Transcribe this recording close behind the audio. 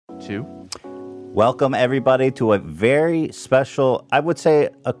2. Welcome, everybody, to a very special, I would say,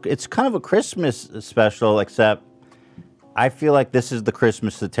 it's kind of a Christmas special, except I feel like this is the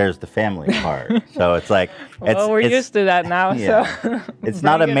Christmas that tears the family apart. So it's like... we're used to that now, so... It's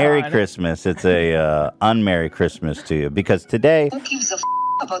not a Merry Christmas, it's a unmerry Christmas to you, because today... Who gives a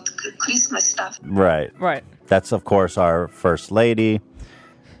about Christmas stuff? Right. That's, of course, our First Lady.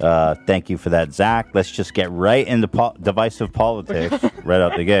 Thank you for that, Zach. Let's just get right into divisive politics right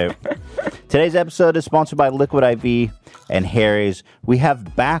out the gate. Today's episode is sponsored by Liquid IV and Harry's. We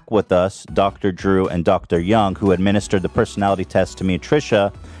have back with us Dr. Drew and Dr. Young, who administered the personality test to me and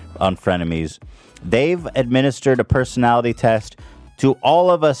Trisha on Frenemies. They've administered a personality test to all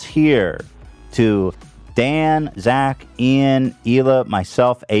of us here, to Dan, Zach, Ian, Hila,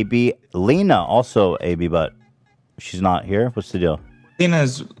 myself, AB, Lena, also AB, but she's not here. What's the deal?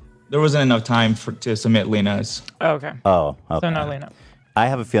 There wasn't enough time to submit Lena's. Okay. Oh, okay. So not Lena. I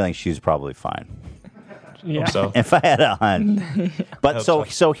have a feeling she's probably fine. Yeah. So. If I had a hunt. But so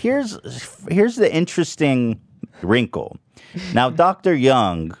here's the interesting wrinkle. Now, Dr.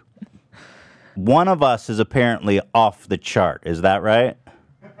 Young, one of us is apparently off the chart. Is that right?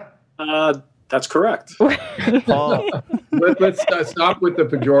 That's correct. Paul, let's stop with the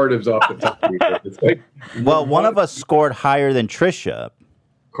pejoratives off the top. It's like, well, one of us scored higher than Trisha.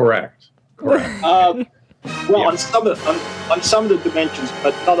 Correct. Well, on some of the dimensions,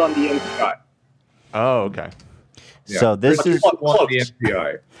 but not on the MPI. Oh, okay. Yeah. So this Trisha is won the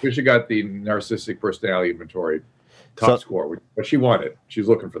MPI. Trisha got the narcissistic personality inventory top score, but she won it. She's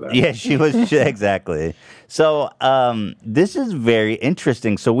looking for that. Yeah, she was exactly. So this is very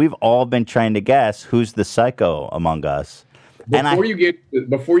interesting. So we've all been trying to guess who's the psycho among us. Before you get to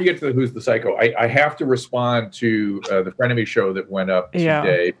the who's the psycho, I have to respond to the Frenemy show that went up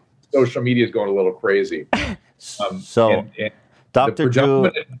today. Social media is going a little crazy. Dr.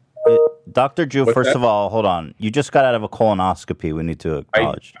 Drew, first of all, hold on. You just got out of a colonoscopy. We need to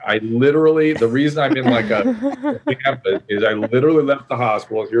acknowledge. I literally, the reason I'm in like a is I literally left the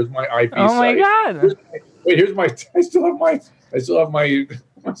hospital. Here's my IV Oh my God. Wait, here's my, I still have my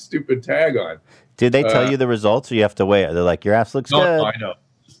stupid tag on. Did they tell you the results, or you have to wait? They're like, your ass looks good. No, I know.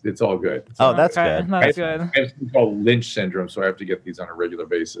 It's all good. That's good. That's good. I have something called Lynch syndrome, so I have to get these on a regular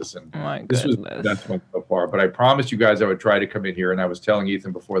basis. And this was the best one so far. But I promised you guys I would try to come in here, and I was telling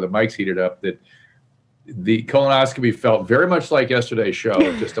Ethan before the mics heated up that the colonoscopy felt very much like yesterday's show,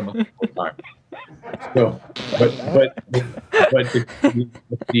 just a little time. So, but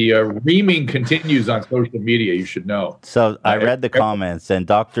the reaming continues on social media. You should know. So I read the comments, and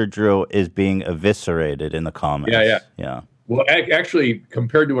Dr. Drew is being eviscerated in the comments. Yeah. Well, actually,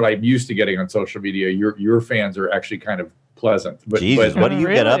 compared to what I'm used to getting on social media, your fans are actually kind of pleasant. Jesus, what do you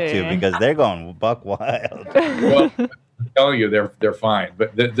get up to? Because they're going buck wild. Well, I'm telling you, they're fine.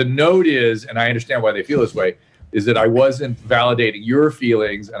 But the note is, and I understand why they feel this way, is that I wasn't validating your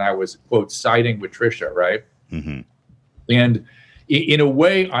feelings, and I was, quote, siding with Trisha, right? Mm-hmm. And in a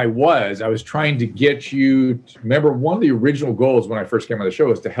way, I was trying to get you to remember one of the original goals when I first came on the show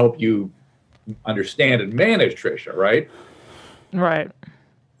was to help you understand and manage Trisha, right? Right.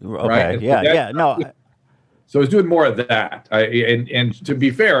 Okay. Right? Yeah. No. So I was doing more of that. And to be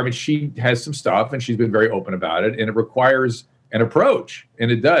fair, I mean, she has some stuff, and she's been very open about it, and it requires an approach,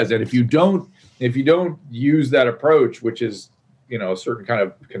 and it does. And if you don't use that approach, which is, a certain kind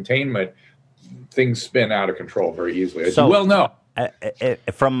of containment, things spin out of control very easily. As you well know.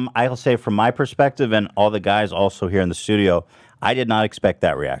 I'll say from my perspective, and all the guys also here in the studio, I did not expect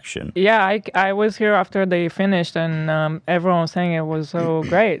that reaction. Yeah, I was here after they finished, and everyone was saying it was so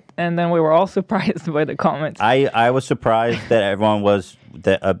great. And then we were all surprised by the comments. I was surprised that everyone was,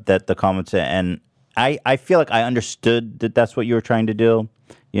 that the comments, and I feel like I understood that that's what you were trying to do.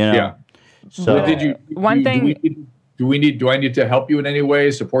 Yeah. So but did you? Do I need to help you in any way?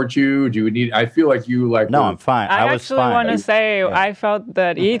 Support you? Do you need? I feel like you like. No, I'm fine. I was actually fine. want to say I felt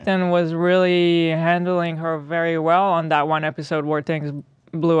that Ethan was really handling her very well on that one episode where things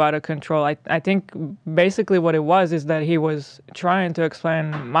blew out of control. I think basically what it was is that he was trying to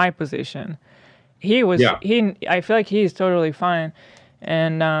explain my position. He was. Yeah. I feel like he's totally fine,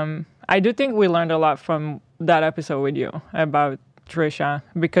 and I do think we learned a lot from that episode with you about Trisha,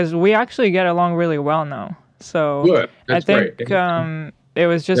 because we actually get along really well now. So good. That's I think great. It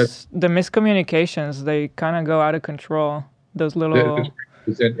was just the miscommunications. They kind of go out of control. Those little.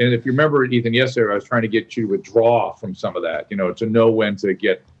 And if you remember, Ethan, yesterday I was trying to get you to withdraw from some of that. To know when to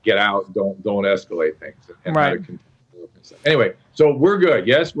get out. Don't escalate things. And right. Anyway, so we're good.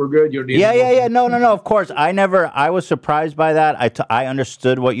 Yes, we're good. You don't need Yeah. No. Of course, I was surprised by that. I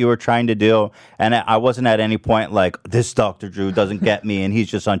understood what you were trying to do, and I wasn't at any point like this Dr. Drew doesn't get me, and he's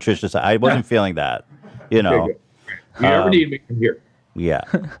just on Trisha's side. I wasn't feeling that, you know. Okay, if you ever need me, I'm here. Yeah.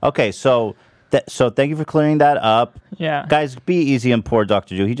 Okay. So thank you for clearing that up. Yeah. Guys, be easy on poor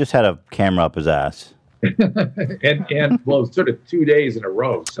Dr. Drew. He just had a camera up his ass. and well, sort of 2 days in a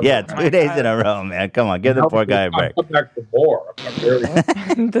row. So Yeah, 2 days in a row, man. Come on, give the poor guy a break. I'll come back for more. I'm really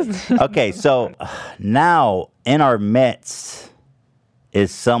Okay, so now in our midst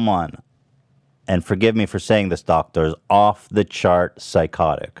is someone, and forgive me for saying this, doctor, is off the chart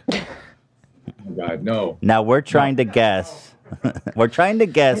psychotic. Oh God, no. Now we're trying to guess. We're trying to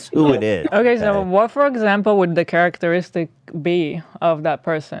guess who it is. Okay, so what, for example, would the characteristic be of that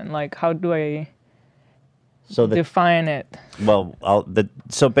person? Like, how do I define it? Well,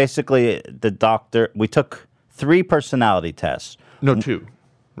 so basically, the doctor, we took 3 personality tests. No, 2,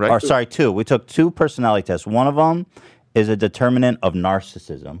 right? Or sorry, 2. We took 2 personality tests. One of them is a determinant of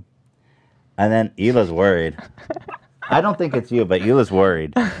narcissism. And then Hila's worried. I don't think it's you, but Hila's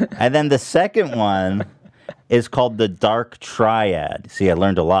worried. And then the second one is called the dark triad. See, I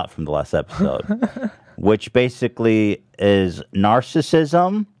learned a lot from the last episode, which basically is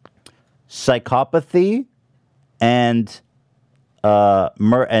narcissism, psychopathy, and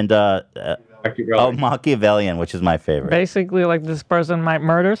Machiavellian, which is my favorite. Basically, like this person might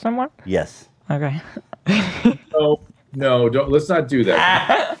murder someone? Yes. Okay. No, don't. Let's not do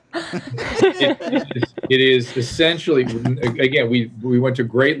that. It is essentially, again, we went to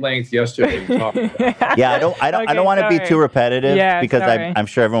great lengths yesterday to talk about. Yeah, I don't want to be too repetitive because sorry. I'm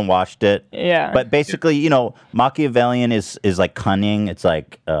sure everyone watched it. Yeah. But basically, you know, Machiavellian is like cunning. It's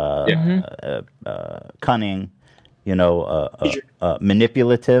like cunning, you know,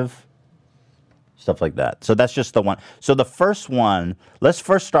 manipulative, stuff like that. So that's just the one. So the first one, let's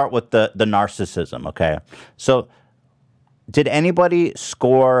first start with the narcissism, okay? So did anybody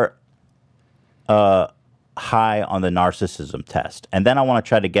score high on the narcissism test? And then I want to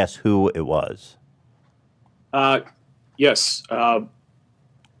try to guess who it was. Yes. In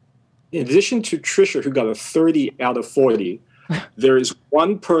addition to Trisha, who got a 30 out of 40, there is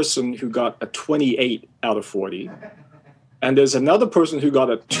one person who got a 28 out of 40. And there's another person who got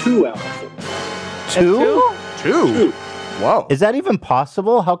a 2 out of 40. 2? 2? Wow. Is that even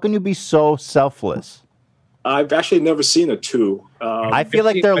possible? How can you be so selfless? I've actually never seen a 2. I feel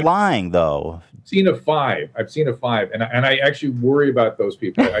like they're lying, though. I've seen a 5, and I actually worry about those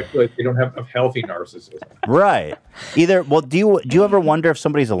people. I feel like they don't have a healthy narcissism. Right. Well, do you ever wonder if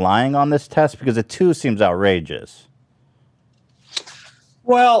somebody's lying on this test? Because a 2 seems outrageous.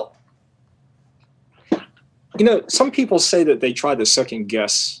 Well, you know, some people say that they try to second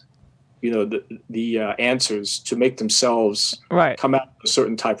guess, you know, the answers to make themselves come out a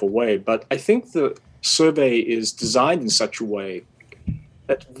certain type of way. But I think the survey is designed in such a way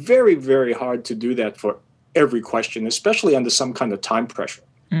that's very, very hard to do that for every question, especially under some kind of time pressure.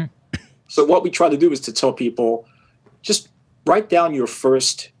 So what we try to do is to tell people, just write down your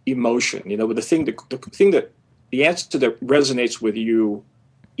first emotion, you know, with the answer that resonates with you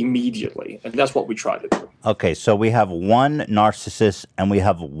immediately. And that's what we try to do. Okay, so we have one narcissist and we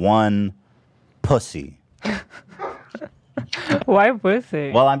have one pussy. Why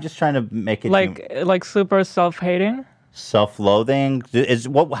pussy? Well, I'm just trying to make it like super self-hating. Self-loathing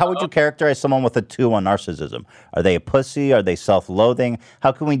how would you characterize someone with a 2 on narcissism? Are they a pussy? Are they self-loathing?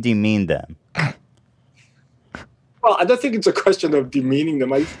 How can we demean them? Well, I don't think it's a question of demeaning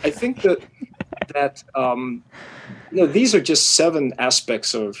them. I think that you know, these are just 7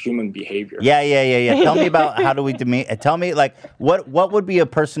 aspects of human behavior. Yeah. Tell me about how do we demean? Tell me, like, what would be a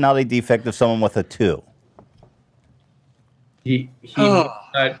personality defect of someone with a 2? He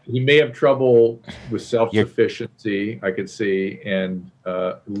may have trouble with self-sufficiency, I could see, and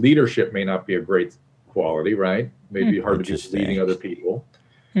leadership may not be a great quality, right? Maybe hard to be leading other people.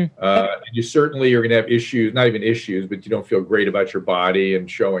 And you certainly are going to have issues, not even issues, but you don't feel great about your body and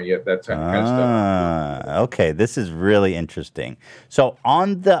showing it, that kind of stuff. Okay, this is really interesting. So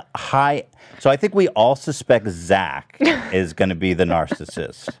on the high, so I think we all suspect Zach is going to be the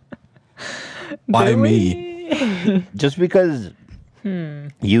narcissist. Why me? Just because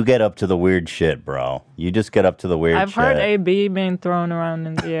you get up to the weird shit, bro. You just get up to the weird shit. I've heard AB being thrown around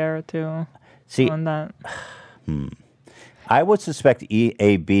in the air too. See, on that. I would suspect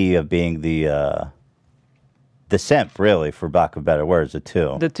AB of being the simp, really, for lack of better words, the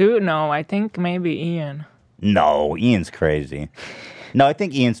 2. The 2? No, I think maybe Ian. No, Ian's crazy. No, I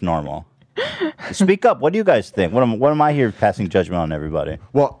think Ian's normal. Speak up. What do you guys think? What am I here passing judgment on everybody?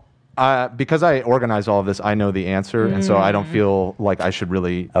 Well, because I organize all of this, I know the answer, and so I don't feel like I should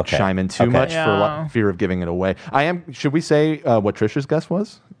really chime in too much for fear of giving it away. Should we say what Trisha's guess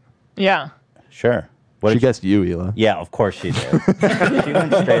was? Yeah. Sure. She guessed you, Hila. Yeah, of course she did. She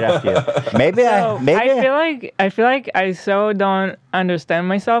went straight after you. Maybe I feel like I so don't understand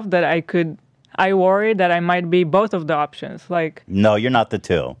myself that I worry that I might be both of the options. Like, no, you're not the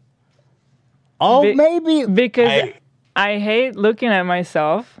two. Oh, maybe because I hate looking at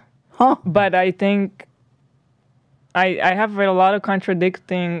myself. But I think I have a lot of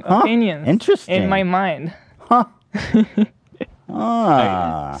contradicting opinions in my mind.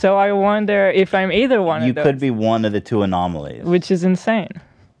 So I wonder if I'm either one of those. You could be one of the two anomalies. Which is insane.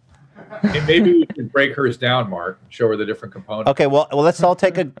 And maybe we can break hers down, Mark, and show her the different components. Okay, well let's all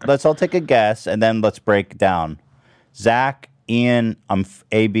take a guess and then let's break down. Zach, Ian,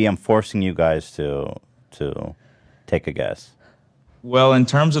 AB, I'm forcing you guys to take a guess. Well, in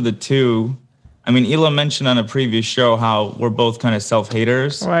terms of the two, I mean, Hila mentioned on a previous show how we're both kind of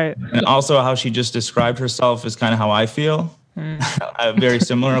self-haters. Right. And also how she just described herself is kind of how I feel. Very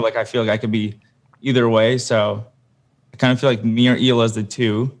similar. Like, I feel like I could be either way. So I kind of feel like me or Hila is the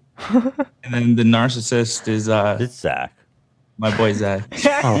two. And then the narcissist is... it's Zach. My boy Zach.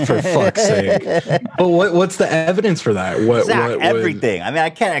 Oh, for fuck's sake. But what's the evidence for that? Zach, everything. I mean,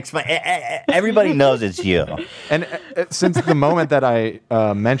 I can't explain. Everybody knows it's you. And since the moment that I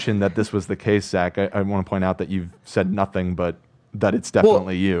mentioned that this was the case, Zach, I want to point out that you've said nothing but that it's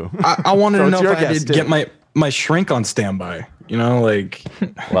definitely you. I wanted to know if I did get my shrink on standby. You know, like...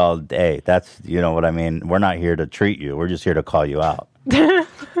 Well, hey, that's, you know what I mean? We're not here to treat you. We're just here to call you out.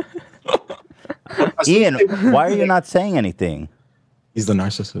 Ian, why are you not saying anything? He's the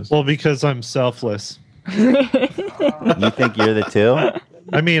narcissist. Well, because I'm selfless. You think you're the two?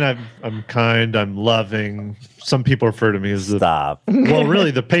 I mean, I'm kind, I'm loving. Some people refer to me as well,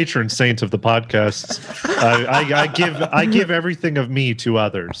 really the patron saint of the podcast. I give everything of me to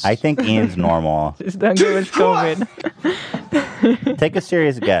others. I think Ian's normal. Just don't give us COVID. Take a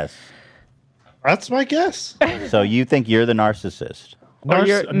serious guess. That's my guess. So you think you're the narcissist?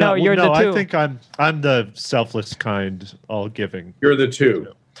 You're the two. I think I'm the selfless kind, all giving. You're the two.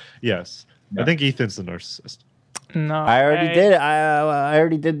 Yes. Yeah. I think Ethan's the narcissist. No, I already did. I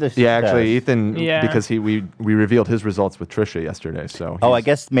already did this. Yeah, actually, Ethan, because we revealed his results with Trisha yesterday. So I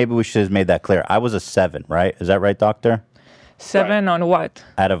guess maybe we should have made that clear. I was a 7, right? Is that right, Doctor? 7 on what?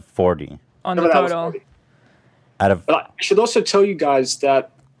 Out of 40. On the total. But I should also tell you guys that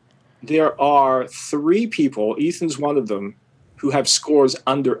there are 3 people, Ethan's one of them, who have scores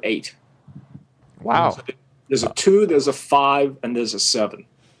under 8. Wow. So there's a 2, there's a 5, and there's a 7.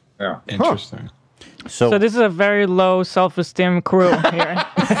 Yeah. Interesting. So this is a very low self-esteem crew here.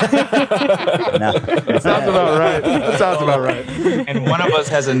 That sounds about right. That sounds about right. And one of us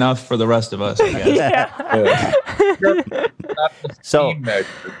has enough for the rest of us, I guess. So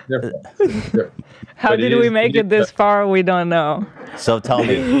how did we make it this far? We don't know. So tell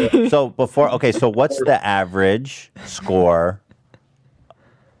me. So what's the average score?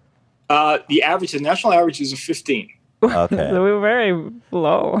 The national average is a 15. Okay. So we were very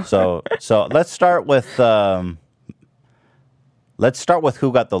low. So let's start with who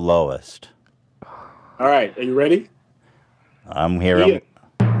got the lowest. All right, are you ready? I'm here. Ian.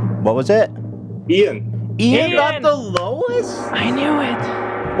 What was it? Ian got the lowest? I knew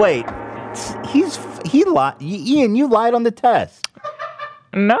it. Wait, he lied. Ian, you lied on the test.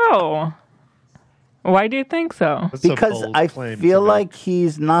 No. Why do you think so? That's because I feel like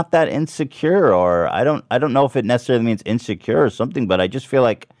he's not that insecure, or I don't know if it necessarily means insecure or something, but I just feel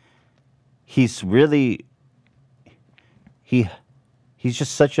like he's really he's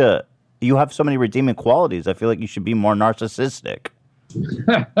just such a you have so many redeeming qualities. I feel like you should be more narcissistic. Ian's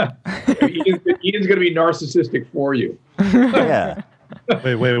going to be narcissistic for you. Yeah.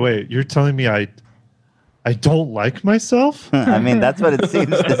 Wait. You're telling me I don't like myself? I mean, that's what it seems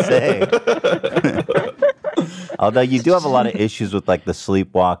to say. Although you do have a lot of issues with like the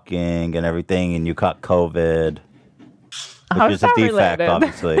sleepwalking and everything, and you caught COVID, which is a defect,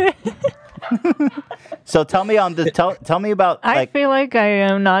 obviously. So tell me tell me about. I feel like I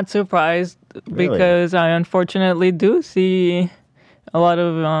am not surprised because I unfortunately do see a lot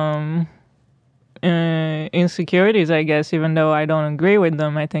of insecurities, I guess, even though I don't agree with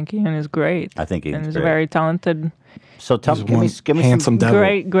them. I think Ian is great. I think Ian's and he's great. A very talented. So give me handsome some devil.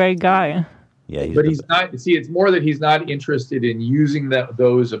 Great guy. Yeah, but he's not. See, it's more that he's not interested in using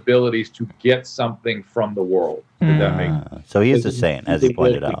those abilities to get something from the world. Did that make sense? So he is a saint, as he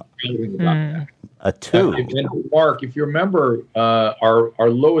pointed out. A 2. And Mark, if you remember, our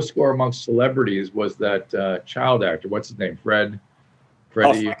lowest score amongst celebrities was that child actor. What's his name? Fred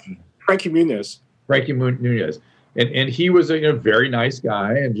Frankie Muniz. Frankie Muniz. And he was a very nice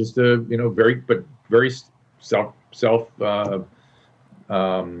guy and just very self had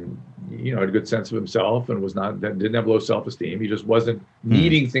a good sense of himself and didn't have low self-esteem. He just wasn't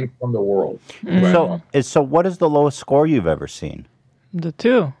needing things from the world. So what is the lowest score you've ever seen? The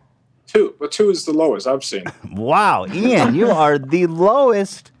 2. 2. Well, 2 is the lowest I've seen. Wow, Ian, you are the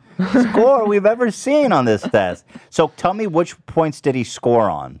lowest score we've ever seen on this test. So tell me, which points did he score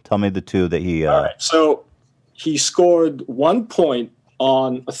on? Tell me the 2 that he... All right, so he scored 1 point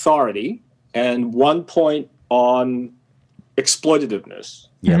on authority and 1 point on exploitativeness.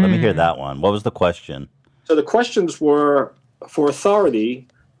 Yeah, let me hear that one. What was the question? So the questions were, for authority,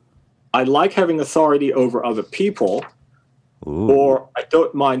 I like having authority over other people, or I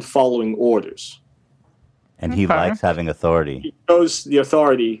don't mind following orders. And he likes having authority. He chose the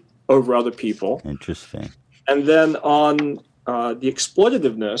authority over other people. Interesting. And then on the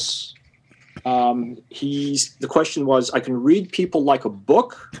exploitativeness, the question was, I can read people like a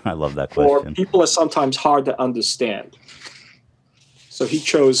book. I love that question. Or people are sometimes hard to understand. So he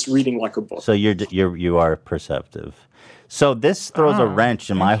chose reading like a book. So you are perceptive. So this throws a wrench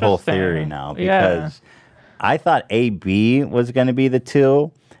in my whole theory now, because I thought AB was going to be the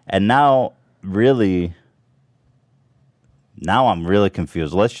 2, and now I'm really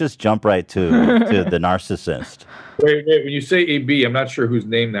confused. Let's just jump right to the narcissist. Wait. When you say AB, I'm not sure whose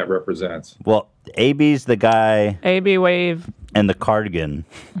name that represents. Well, AB's the guy. AB wave. And the cardigan.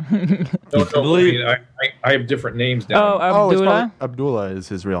 I have different names now. Oh, Abdullah? Abdullah is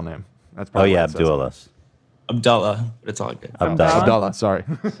his real name. That's probably Abdullah. Abdullah, but it's all good. Abdullah, sorry.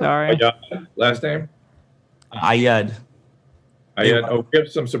 Sorry. Last name? Ayad. Ayad. Oh, we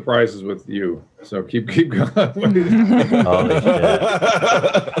have some surprises with you. So keep going. Holy shit.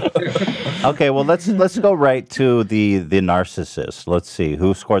 Okay, well let's go right to the narcissist. Let's see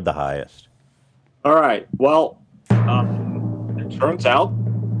who scored the highest. All right. Well, it turns out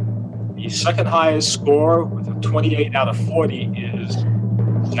the second highest score with a 28 out of 40 is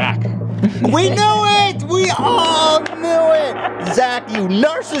Zach. We knew it! We all knew it! Zach, you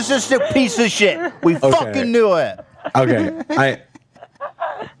narcissistic piece of shit! We fucking knew it! Okay,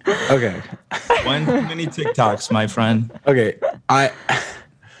 Okay. One too many TikToks, my friend. Okay,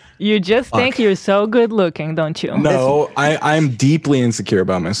 You just think you're so good looking, don't you? No, I'm deeply insecure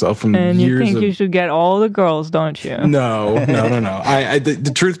about myself from and years you think you should get all the girls, don't you? No.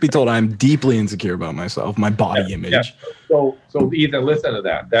 The truth be told, I'm deeply insecure about myself, my body image. Yeah. So Ethan, listen to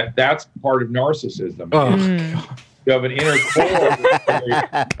that. That's part of narcissism. Oh, You have an inner core.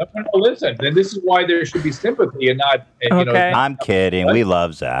 Listen, and this is why there should be sympathy and not. I'm kidding. We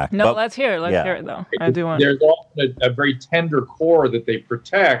love Zach. No, let's hear it. Let's hear it though. I do want. There's often a very tender core that they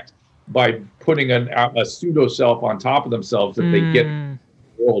protect by putting a pseudo self on top of themselves that they get in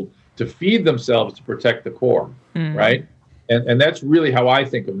the world to feed themselves to protect the core, right? And that's really how I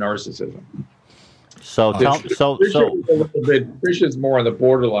think of narcissism. So Trisha's more on the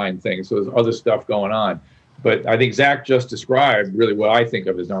borderline thing. So there's other stuff going on. But I think Zach just described really what I think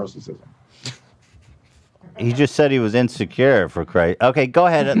of as narcissism. He just said he was insecure, for Christ. Okay, go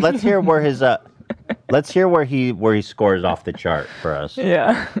ahead. Let's hear where his let's hear where he scores off the chart for us.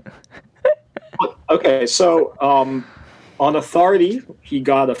 Yeah. Okay, so on authority, he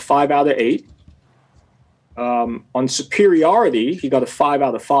got a 5 out of 8. On superiority, he got a 5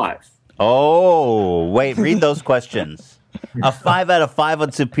 out of 5. Oh, wait, read those questions. A 5 out of 5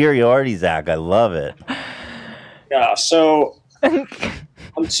 on superiority, Zach. I love it. Yeah, so on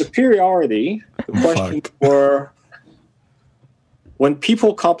superiority, the questions were, when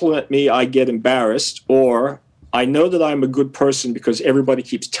people compliment me, I get embarrassed, or I know that I'm a good person because everybody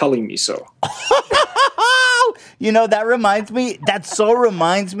keeps telling me so. You know, that so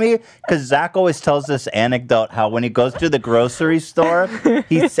reminds me, because Zach always tells this anecdote how when he goes to the grocery store,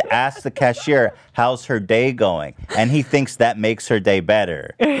 he asks the cashier, how's her day going? And he thinks that makes her day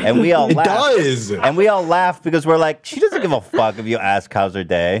better. And we all laugh. It does. And we all laugh because we're like, she doesn't give a fuck if you ask how's her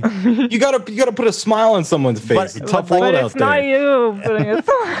day. You gotta put a smile on someone's face. It's a tough world out there. It's not you putting a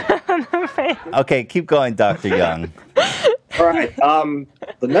smile on her face. Okay, keep going, Dr. Young. All right.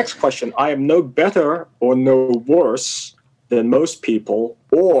 The next question, I am no better or no worse than most people,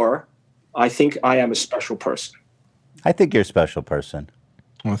 or I think I am a special person. I think you're a special person.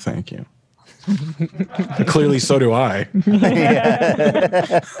 Well, thank you. Clearly, so do I.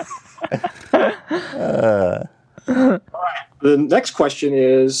 All right. The next question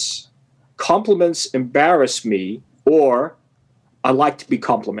is, compliments embarrass me, or I like to be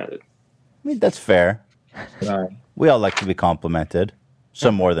complimented. I mean, that's fair. We all like to be complimented,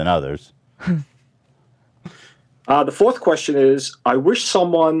 some more than others. The fourth question is, I wish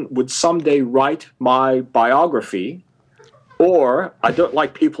someone would someday write my biography, or I don't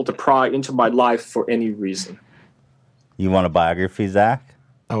like people to pry into my life for any reason. You want a biography, Zach?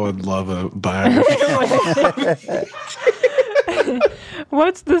 I would love a biography.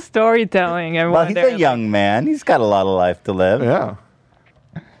 What's the storytelling? Well, he's a young man. He's got a lot of life to live. Yeah.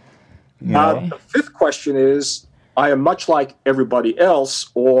 The fifth question is, I am much like everybody else,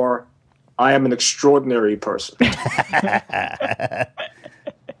 or I am an extraordinary person.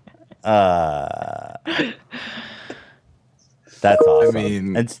 That's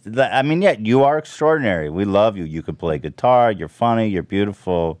awesome. Yeah, you are extraordinary. We love you. You could play guitar. You're funny. You're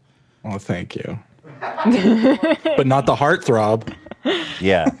beautiful. Oh, thank you. But not the heartthrob.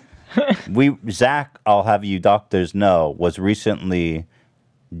 Yeah. Zach, I'll have you doctors know, was recently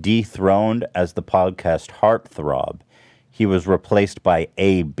dethroned as the podcast heartthrob. He was replaced by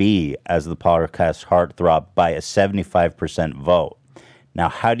AB as the podcast heartthrob by a 75% vote. Now,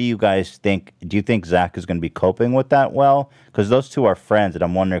 how do you guys think? Do you think Zach is going to be coping with that well? Because those two are friends, and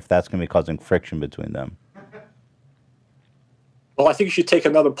I'm wondering if that's going to be causing friction between them. Well, I think you should take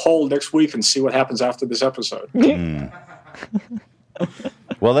another poll next week and see what happens after this episode.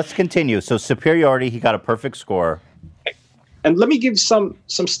 Well, let's continue. So, superiority, he got a perfect score. And let me give some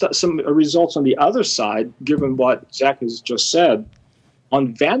results on the other side, given what Zach has just said.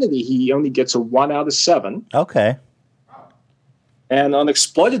 On vanity, he only gets a 1 out of 7. Okay. And on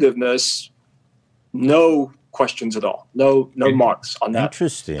exploitativeness, no questions at all. No marks on that.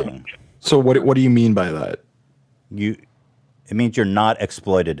 Interesting. So what do you mean by that? It means you're not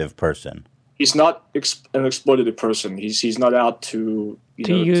exploitative person. He's not an exploitative person. He's not out to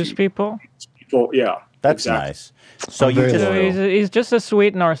use people. Yeah, that's exactly. Nice. So he's just a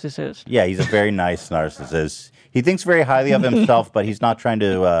sweet narcissist. Yeah, he's a very nice narcissist. He thinks very highly of himself, but he's not trying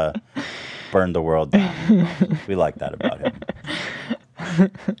to burn the world down. We like that about him.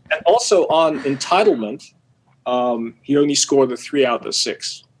 And also on entitlement, he only scored a 3 out of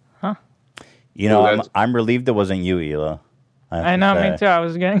 6. Huh? I'm relieved it wasn't you, Hila. I know, me too. I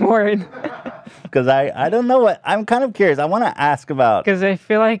was getting worried. Because I don't know what... I'm kind of curious. I want to ask about... Because I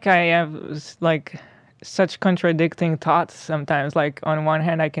feel like I have, such contradicting thoughts sometimes. Like, on one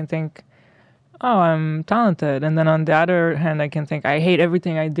hand, I can think, oh, I'm talented. And then on the other hand, I can think, I hate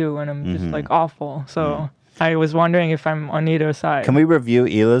everything I do, and I'm just, awful. So I was wondering if I'm on either side. Can we review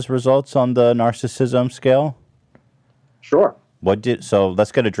Hila's results on the narcissism scale? Sure. So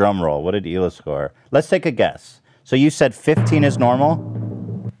let's get a drum roll. What did Hila score? Let's take a guess. So you said 15 is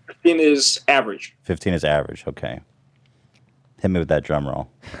normal? 15 is average. 15 is average, okay. Hit me with that drum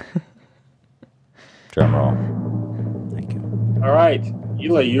roll. Drum roll. Thank you. All right.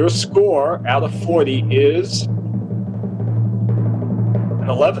 Hila, your score out of 40 is an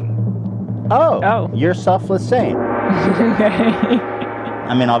 11. Oh. You're selfless saint.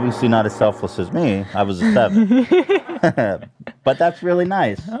 I mean, obviously not as selfless as me. I was a 7. But that's really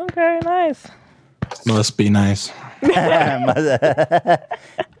nice. Okay, nice. Must be nice.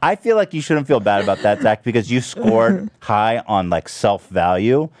 I feel like you shouldn't feel bad about that, Zach, because you scored high on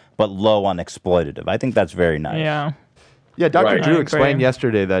self-value, but low on exploitative. I think that's very nice. Yeah. Yeah, Dr. Drew explained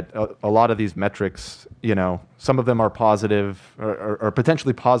yesterday that a lot of these metrics, some of them are positive or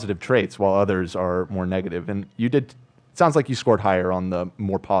potentially positive traits, while others are more negative. And it sounds like you scored higher on the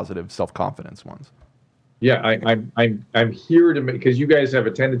more positive self-confidence ones. Yeah, I'm here to make, because you guys have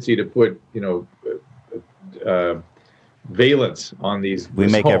a tendency to put valence on these. We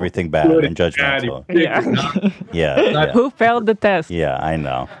make everything bad and judgmental. Yeah. Who failed the test? Yeah, I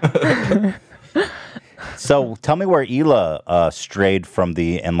know. So tell me where Hila strayed from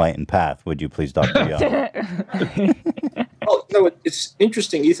the enlightened path, would you please, Dr. Young? Well, it's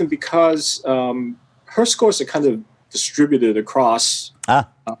interesting, Ethan, because her scores are kind of distributed across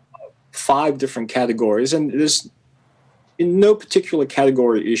 5 different categories, and there's in no particular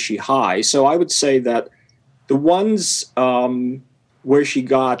category is she high. So I would say that the ones where she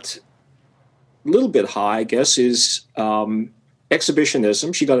got a little bit high, I guess, is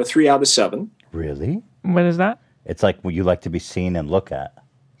exhibitionism. She got a 3 out of 7. Really? What is that? It's like what you like to be seen and look at.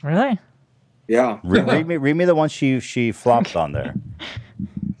 Really? Yeah. Read me the one she flopped on there.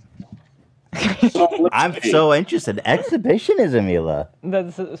 I'm so interested. Exhibition,ism, Hila.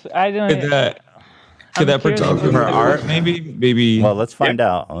 I don't. Could that pertain to her art? Maybe. Well, let's find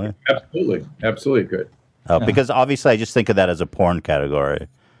out. Absolutely good. Oh, because obviously I just think of that as a porn category.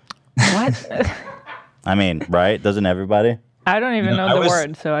 What? I mean, right? Doesn't everybody? I don't even know the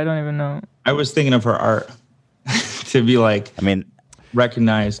word, so I don't even know. I was thinking of her art to be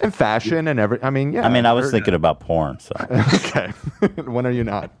recognized. And fashion and everything. I mean, yeah. I mean, I was thinking about porn, so. Okay. When are you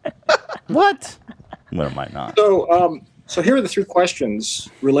not? What? Well, it might not. So here are the 3 questions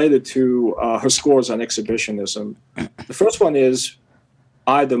related to her scores on exhibitionism. The first one is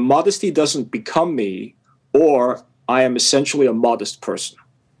either modesty doesn't become me, or I am essentially a modest person.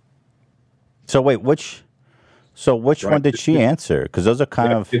 So wait, which one did she answer? Because those are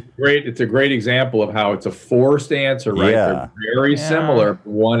kind of great. It's a great example of how it's a forced answer, right? Yeah. They're very similar.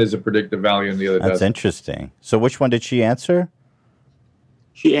 One is a predictive value, and the other doesn't. That's interesting. So which one did she answer?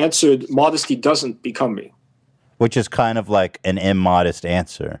 She answered, modesty doesn't become me. Which is kind of like an immodest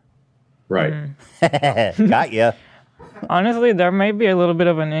answer. Right. Got ya. Honestly, there may be a little bit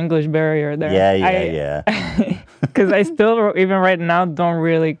of an English barrier there. Yeah. Because I still, even right now, don't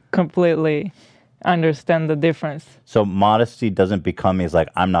really completely understand the difference. So modesty doesn't become me is like,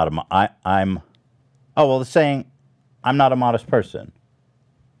 I'm not the saying, I'm not a modest person.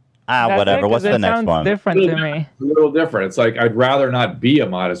 Whatever. What's the next one? Different to me. A little different. It's like I'd rather not be a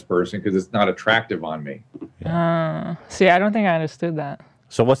modest person because it's not attractive on me. See, I don't think I understood that.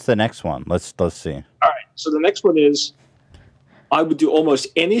 So what's the next one? Let's see. All right. So the next one is, I would do almost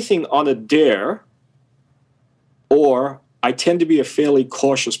anything on a dare, or I tend to be a fairly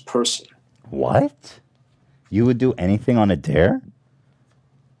cautious person. What? You would do anything on a dare?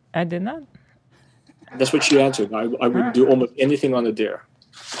 I did not. That's what she answered. I would do almost anything on a dare.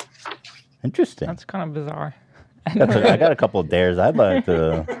 Interesting. That's kind of bizarre. I got a couple of dares I'd like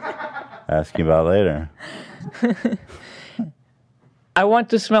to ask you about later. I want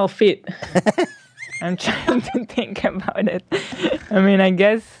to smell feet. I'm trying to think about it. I mean, I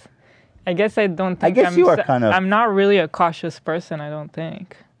guess I don't think I'm not really a cautious person, I don't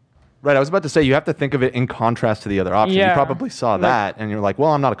think. Right, I was about to say, you have to think of it in contrast to the other option. Yeah, you probably saw that, and you're like,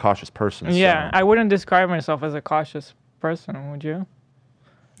 well, I'm not a cautious person. Yeah, so. I wouldn't describe myself as a cautious person, would you?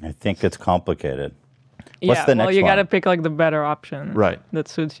 I think it's complicated. What's the next well, you one? got to pick like the better option. Right. That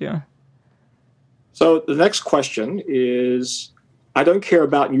suits you. So the next question is, I don't care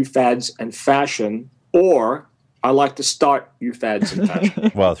about new fads and fashion, or I like to start new fads and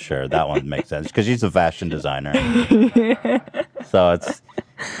fashion. Well, sure, that one makes sense because she's a fashion designer. So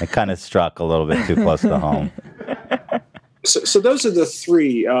it kind of struck a little bit too close to home. So those are the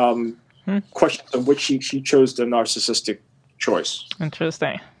 3 questions on which she chose the narcissistic choice.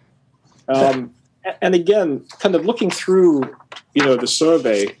 Interesting. And again, kind of looking through, the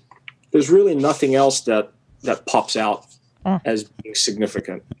survey, there's really nothing else that pops out as being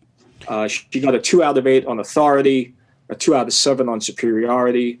significant. She got a 2 out of 8 on authority, a 2 out of 7 on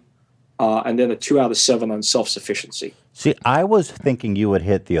superiority, and then a 2 out of 7 on self-sufficiency. See, I was thinking you would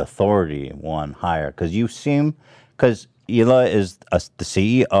hit the authority one higher because Hila is the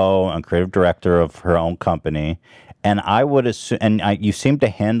CEO and creative director of her own company, and I would assume, you seem to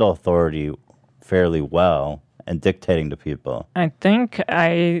handle authority fairly well and dictating to people. I think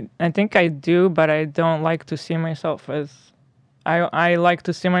I do, but I don't like to see myself as. I like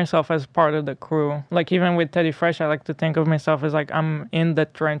to see myself as part of the crew. Like even with Teddy Fresh, I like to think of myself as like I'm in the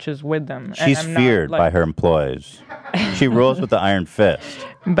trenches with them. She's feared by her employees. She rules with the iron fist.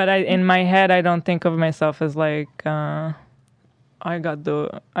 But in my head, I don't think of myself as like I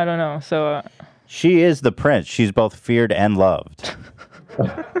don't know. So she is the prince. She's both feared and loved.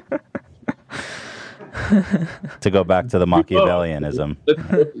 To go back to the Machiavellianism.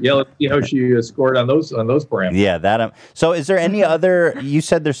 Let's see how she scored on those parameters. Yeah, that. So, is there any other? You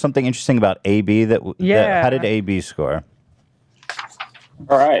said there's something interesting about AB how did AB score?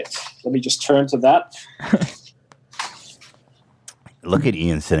 All right, let me just turn to that. Look at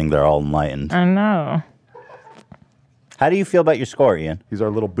Ian sitting there all enlightened. I know. How do you feel about your score, Ian? He's our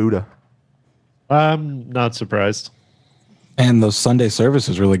little Buddha. I'm not surprised. And those Sunday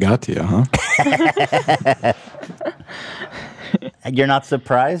services really got to you, huh? You're not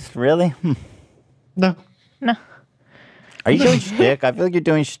surprised, really? No. Are you doing shtick? I feel like you're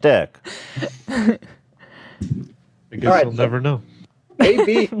doing shtick. I guess we'll never know.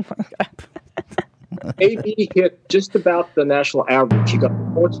 AB hit just about the national average. He got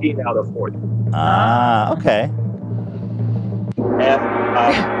 14 out of 40. Ah, okay. And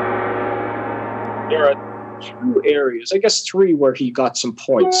there are 2 areas, I guess 3, where he got some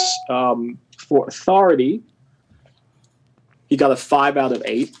points. For authority, he got a 5 out of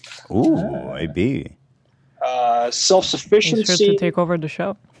 8. Ooh, AB. Self-sufficiency. He's here to take over the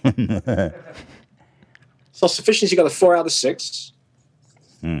show. Self-sufficiency got a 4 out of 6.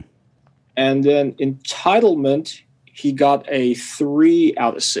 And then entitlement, he got a 3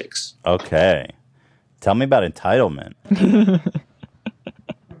 out of 6. Okay. Tell me about entitlement.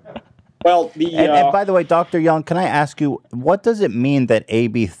 Well, and by the way, Dr. Young, can I ask you, what does it mean that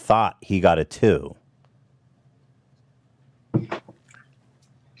AB thought he got a 2?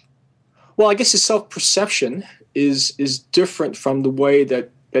 Well, I guess his self-perception is different from the way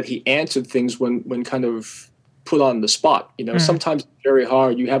that he answered things when kind of put on the spot. Sometimes it's very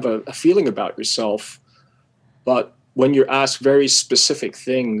hard. You have a feeling about yourself, but when you're asked very specific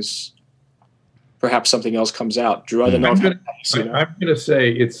things, perhaps something else comes out. Drew, I don't know. I'm going to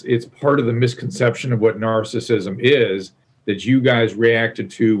say it's part of the misconception of what narcissism is that you guys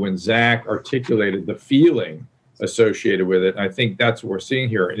reacted to when Zach articulated the feeling associated with it. And I think that's what we're seeing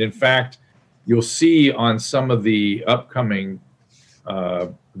here. And in fact, you'll see on some of the upcoming,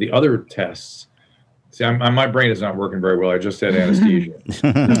 the other tests. See, my brain is not working very well. I just had anesthesia.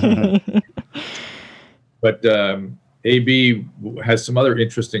 But AB has some other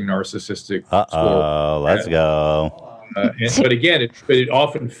interesting narcissistic. Let's go. But again, you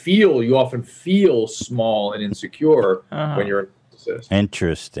often feel small and insecure when you're a narcissist.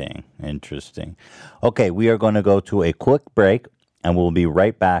 Interesting. Okay, we are going to go to a quick break, and we'll be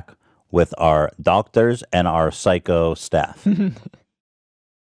right back with our doctors and our psycho staff.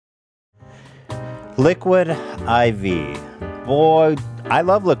 Liquid IV. Boy, I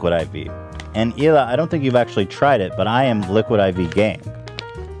love Liquid IV. And Hila, I don't think you've actually tried it, but I am Liquid IV game.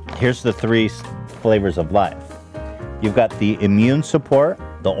 Here's the 3 flavors of life. You've got the immune support,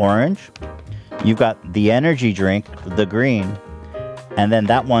 the orange. You've got the energy drink, the green. And then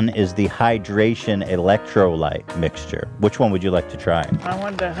that one is the hydration electrolyte mixture. Which one would you like to try? I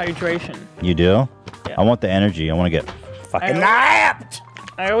want the hydration. You do? Yeah. I want the energy. I want to get fucking napped.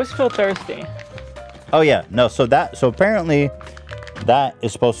 I always feel thirsty. Oh yeah, no. So apparently, that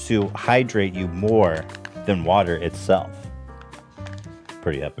is supposed to hydrate you more than water itself.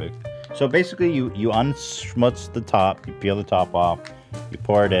 Pretty epic. So basically, you unsmutz the top, you peel the top off, you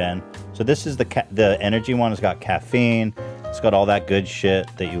pour it in. So this is the energy one. It's got caffeine. It's got all that good shit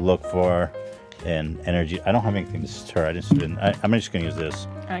that you look for in energy. I don't have anything to stir. I'm just gonna use this.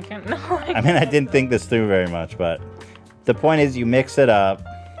 I can't. I mean, I didn't think this through very much, but the point is, you mix it up,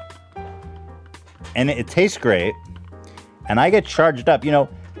 and it tastes great. And I get charged up.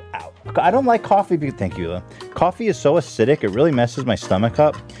 I don't like coffee. Thank you, Hila. Coffee is so acidic, it really messes my stomach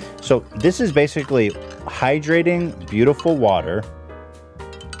up. So this is basically hydrating, beautiful water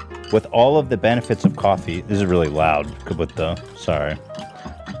with all of the benefits of coffee. This is really loud with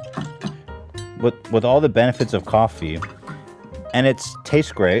all the benefits of coffee, and it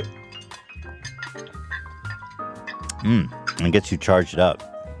tastes great. And gets you charged up.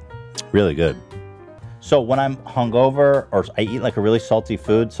 Really good. So when I'm hungover or I eat like a really salty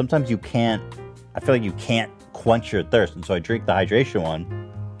food, sometimes I feel like you can't quench your thirst. And so I drink the hydration one.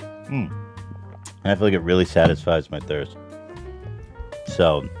 And I feel like it really satisfies my thirst.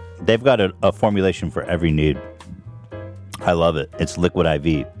 So they've got a formulation for every need. I love it. It's Liquid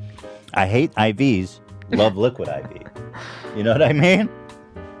IV. I hate IVs, love Liquid IV. You know what I mean?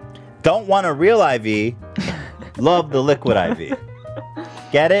 Don't want a real IV, love the Liquid IV.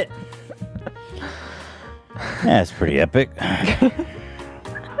 Get it? Yeah, it's pretty epic.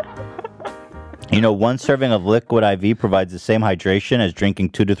 One serving of Liquid IV provides the same hydration as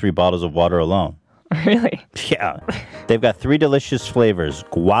drinking 2 to 3 bottles of water alone. Really? Yeah. They've got 3 delicious flavors: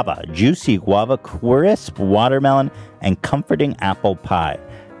 guava, juicy guava, crisp watermelon, and comforting apple pie.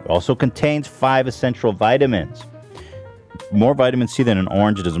 It also contains 5 essential vitamins. More vitamin C than an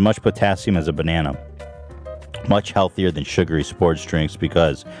orange. It has as much potassium as a banana. Much healthier than sugary sports drinks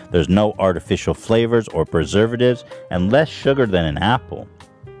because there's no artificial flavors or preservatives and less sugar than an apple.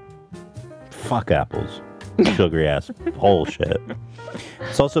 Fuck apples. Sugary ass bullshit.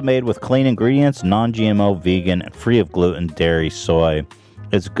 It's also made with clean ingredients, non-GMO, vegan, and free of gluten, dairy, soy.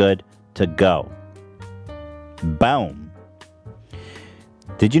 It's good to go. Boom.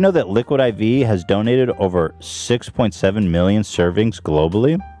 Did you know that Liquid IV has donated over 6.7 million servings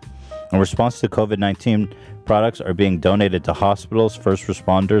globally? In response to COVID-19, products are being donated to hospitals, first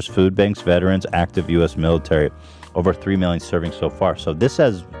responders, food banks, veterans, active U.S. military. Over 3 million servings so far. So this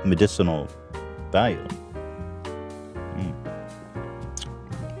has medicinal value.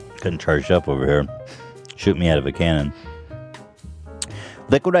 Getting charged up over here. Shoot me out of a cannon.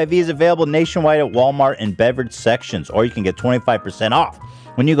 Liquid IV is available nationwide at Walmart and beverage sections, or you can get 25% off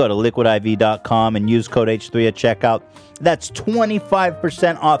when you go to liquidiv.com and use code H3 at checkout. That's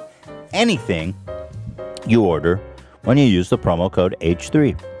 25% off anything you order when you use the promo code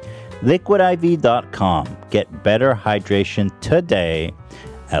H3. liquidiv.com. Get better hydration today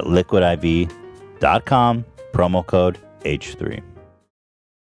at liquidiv.com, promo code H3.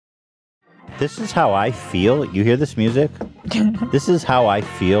 This is how I feel. You hear this music? This is how I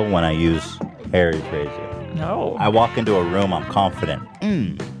feel when I use Harry Fraser. No. I walk into a room, I'm confident.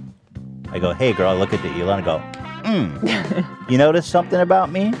 I go, hey girl, I look at the Elon and go, You notice something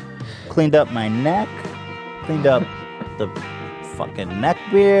about me? Cleaned up my neck. Cleaned up the fucking neck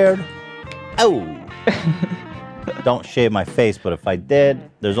beard. Oh! Don't shave my face, but if I did,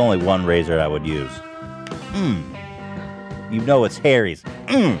 there's only one razor I would use. You know it's Harry's.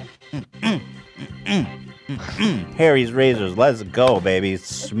 Harry's razors. Let's go, baby. It's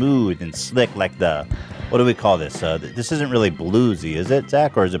smooth and slick like the... What do we call this? This isn't really bluesy, is it,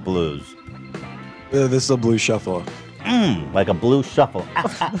 Zach, or is it blues? This is a blues shuffle. Like a blues shuffle.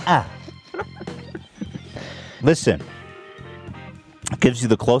 Listen. It gives you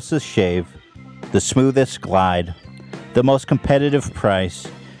the closest shave, the smoothest glide, the most competitive price.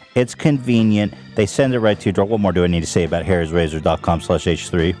 It's convenient. They send it right to your door. What more do I need to say about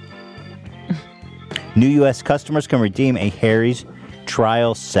harrysrazors.com/H3? New U.S. customers can redeem a Harry's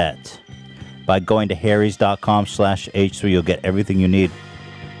trial set. By going to harrys.com/H3, you'll get everything you need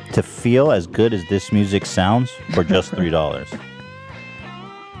to feel as good as this music sounds for just $3.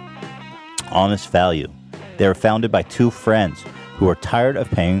 Honest value. They were founded by two friends who were tired of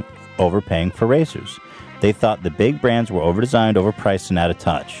overpaying for razors. They thought the big brands were overdesigned, overpriced, and out of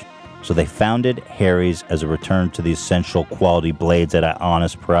touch. So they founded Harry's as a return to the essential quality blades at an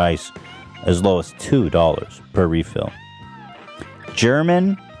honest price, as low as $2 per refill.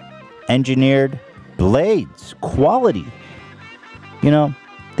 German engineered blades, quality. You know,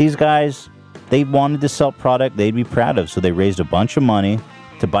 these guys, they wanted to sell product they'd be proud of, so they raised a bunch of money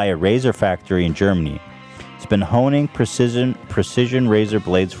to buy a razor factory in Germany. It's been honing precision razor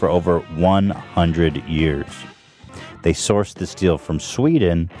blades for over 100 years. They sourced the steel from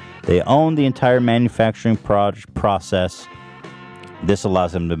Sweden. They own the entire manufacturing process. This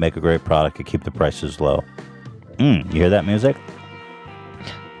allows them to make a great product and keep the prices low. You hear that music?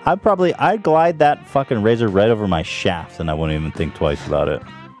 I'd glide that fucking razor right over my shaft and I wouldn't even think twice about it.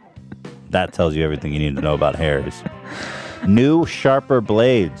 That tells you everything you need to know about Harry's. New, sharper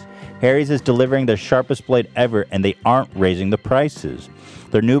blades. Harry's is delivering their sharpest blade ever, and they aren't raising the prices.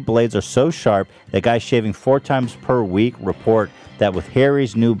 Their new blades are so sharp that guys shaving 4 times per week report that with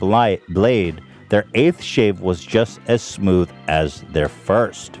Harry's new blade, their 8th shave was just as smooth as their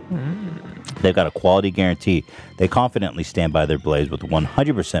first. They've got a quality guarantee. They confidently stand by their blades with a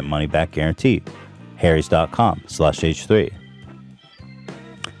 100% money-back guarantee. Harrys.com/H3.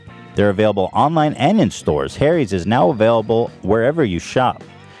 They're available online and in stores. Harry's is now available wherever you shop.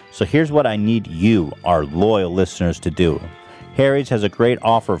 So here's what I need you, our loyal listeners, to do. Harry's has a great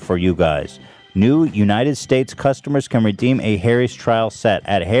offer for you guys. New United States customers can redeem a Harry's trial set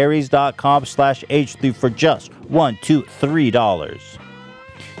at harrys.com/H3 for just $3.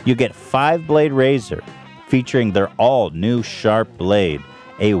 You get 5-blade razor featuring their all-new sharp blade,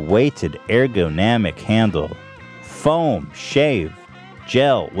 a weighted ergonomic handle, foam shave,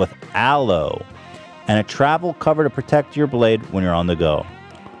 gel with aloe, and a travel cover to protect your blade when you're on the go.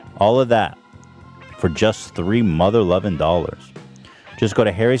 All of that for just $3 mother-loving. Just go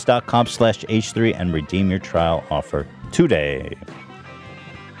to harrys.com/H3 and redeem your trial offer today.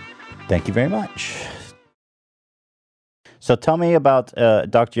 Thank you very much. So tell me about,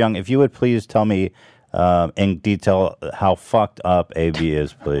 Dr. Young, if you would please tell me in detail how fucked up AB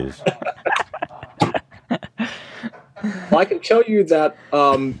is, please. Well, I can tell you that,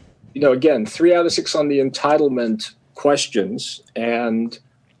 again, 3 out of 6 on the entitlement questions. And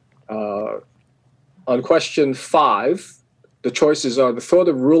on question 5, the choices are: the thought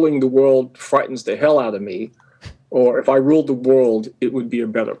of ruling the world frightens the hell out of me, or if I ruled the world, it would be a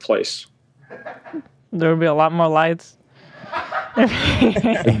better place. There would be a lot more lights.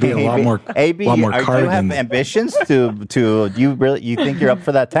 It'd be a lot more. AB, lot more do you have ambitions to you think you're up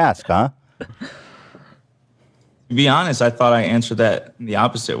for that task, huh? To be honest, I thought I answered that the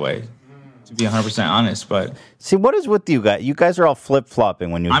opposite way. To be 100% honest, but see, what is with you guys? You guys are all flip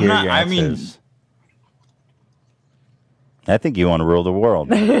flopping when you hear your answers. I think you want to rule the world.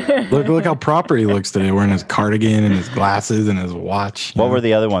 Look how proper he looks today, wearing his cardigan and his glasses and his watch. What were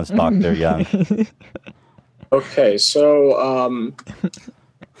the other ones, Dr. Young? Okay, so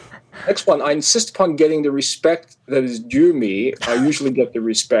next one. I insist upon getting the respect that is due me. I usually get the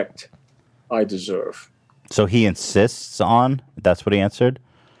respect I deserve. So he insists on? That's what he answered?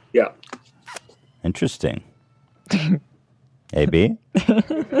 Yeah. Interesting. AB?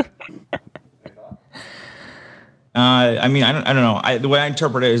 I don't know. The way I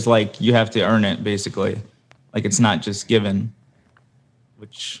interpret it is like you have to earn it, basically. Like it's not just given,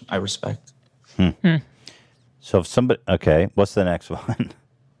 which I respect. So if somebody, okay, what's the next one?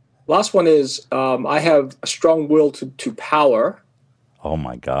 Last one is I have a strong will to power. Oh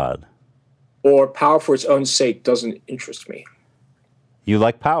my God. Or power for its own sake doesn't interest me. You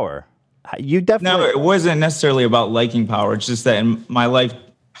like power? You definitely. No, it wasn't necessarily about liking power. It's just that in my life,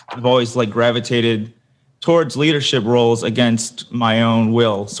 I've always like gravitated towards leadership roles against my own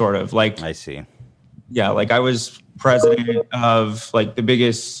will, sort of. Like, I see. Yeah, like I was president of like the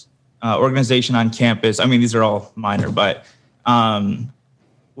biggest organization on campus. I mean, these are all minor, but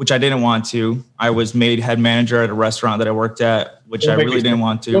which I didn't want to. I was made head manager at a restaurant that I worked at, which I really didn't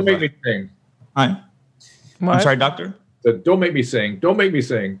want to. Don't make me sing. Hi. What? I'm sorry, doctor? Don't make me sing. Don't make me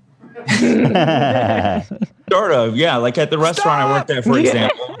sing. Sort of, yeah. Like at the restaurant I worked at, for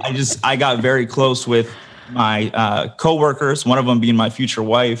example, I got very close with my coworkers, one of them being my future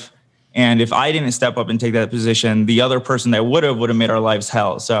wife. And if I didn't step up and take that position, the other person that would have made our lives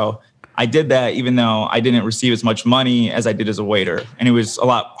hell. So I did that even though I didn't receive as much money as I did as a waiter. And it was a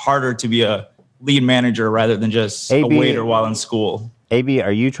lot harder to be a lead manager rather than just a waiter while in school. AB,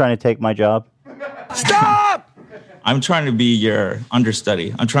 are you trying to take my job? Stop! I'm trying to be your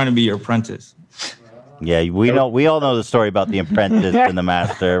understudy. I'm trying to be your apprentice. Yeah, we all know the story about the apprentice and the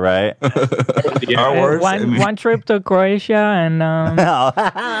master, right? One trip to Croatia and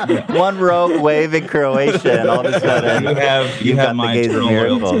one rogue wave in Croatia, and all of a sudden you have my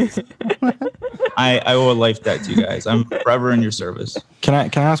eternal loyalty. I owe a life debt to you guys. I'm forever in your service. Can I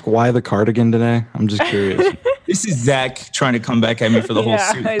ask why the cardigan today? I'm just curious. This is Zach trying to come back at me for the whole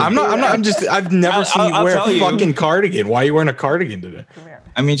suit. I'm not. I've never seen you wear a fucking cardigan. Why are you wearing a cardigan today?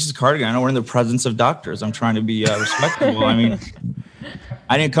 I mean, it's just a cardigan. I know we're in the presence of doctors. I'm trying to be respectable. I mean,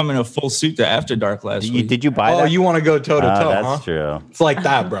 I didn't come in a full suit to After Dark last week. Did you buy that? Oh, you want to go toe to toe, That's true. It's like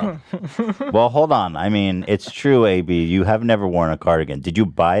that, bro. Well, hold on. I mean, it's true, AB. You have never worn a cardigan. Did you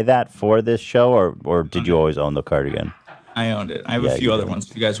buy that for this show, or did you always own the cardigan? I owned it. I have a few other ones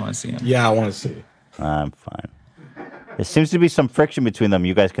if you guys want to see them. Yeah, I want to see. I'm fine. There seems to be some friction between them.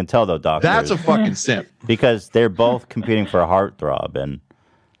 You guys can tell, though, doctors. That's a fucking simp. Because they're both competing for a heartthrob, and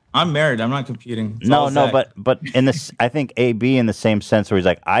I'm married. I'm not competing. No, but in this, I think AB in the same sense where he's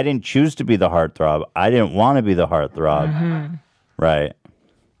like, I didn't choose to be the heartthrob. I didn't want to be the heartthrob. Mm-hmm. Right.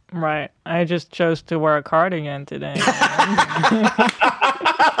 Right. I just chose to wear a cardigan today.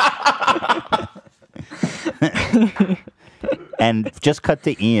 And just cut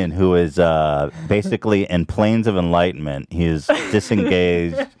to Ian, who is basically in planes of enlightenment. He is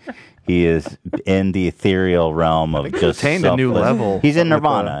disengaged. He is in the ethereal realm of just attained a new level. He's in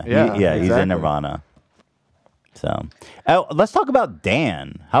Nirvana. Exactly. He's in Nirvana. So, let's talk about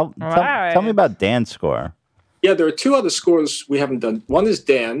Dan. Tell me about Dan's score. Yeah, there are two other scores we haven't done. One is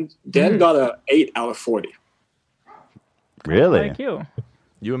Dan. Dan got a 8 out of 40. Really? Thank you.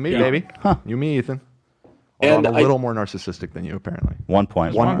 You and me, baby. Huh. You and me, Ethan. And I'm a little more narcissistic than you, apparently. 1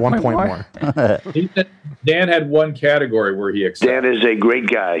 point. One point more. Dan had one category where he excelled. Dan is a great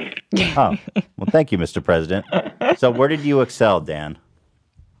guy. Oh, well, thank you, Mr. President. So where did you excel, Dan?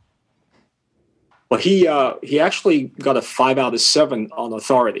 Well, he actually got a 5 out of 7 on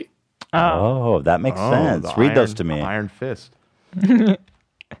authority. Oh, that makes sense. Read those to me. Iron Fist.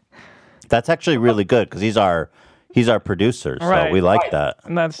 That's actually really good because he's our producer, so we like that.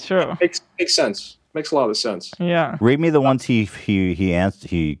 That's true. Makes sense. Makes a lot of sense. Yeah. Read me the ones he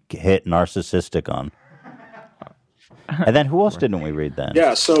hit narcissistic on. And then who else didn't we read then?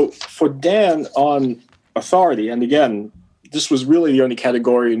 Yeah, so for Dan on authority, and again, this was really the only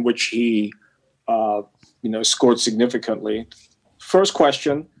category in which he scored significantly. First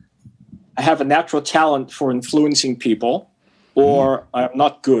question, I have a natural talent for influencing people, or I am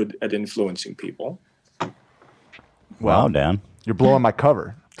not good at influencing people. Wow, Dan. You're blowing my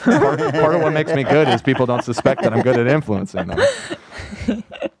cover. Part of what makes me good is people don't suspect that I'm good at influencing them.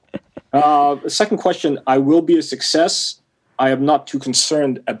 The second question, I will be a success. I am not too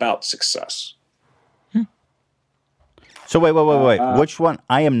concerned about success. So wait. Which one?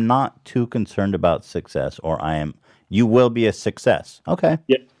 I am not too concerned about success, or you will be a success. Okay.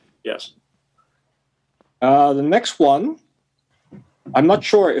 Yeah. Yes. The next one, I'm not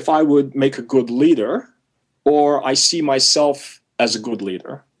sure if I would make a good leader, or I see myself as a good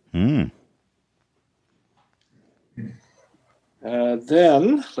leader.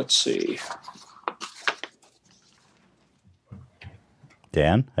 Then, let's see.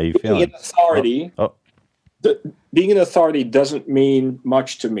 Dan, how you feeling? Being an authority, being an authority doesn't mean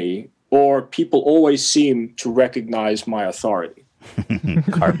much to me, or people always seem to recognize my authority.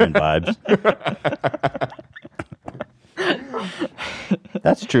 Cartman vibes.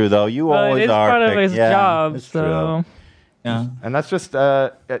 That's true, though. You always are. It's part of his job, so... Yeah, and that's just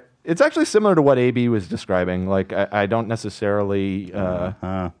it's actually similar to what AB was describing. Like I don't necessarily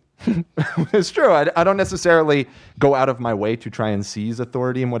it's true. I don't necessarily go out of my way to try and seize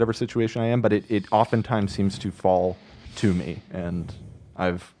authority in whatever situation I am, but it oftentimes seems to fall to me, and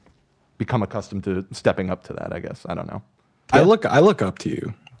I've become accustomed to stepping up to that, I guess. I don't know. I look up to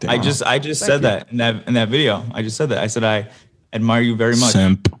you. I just said that in that video. I just said that. I said I admire you very much.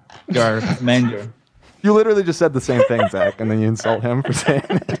 Simp. You are a commander. You literally just said the same thing, Zach, and then you insult him for saying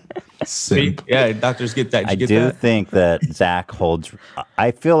it. Simp. Yeah, doctors get that. I do think that Zach holds.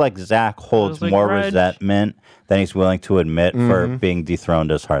 I feel like Zach holds more resentment than he's willing to admit for being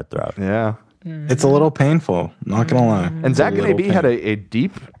dethroned as Heartthrob. Yeah. It's a little painful. Not gonna lie. And Zach and AB had a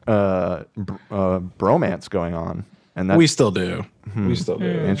deep bromance going on, and that We still do. We still do.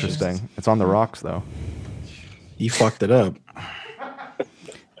 interesting. It's on the rocks though. He fucked it up.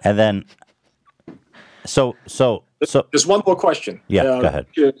 And then, so There's one more question. Yeah, go ahead.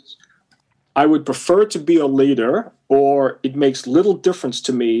 I would prefer to be a leader, or it makes little difference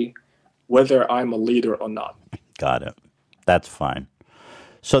to me whether I'm a leader or not. Got it. That's fine.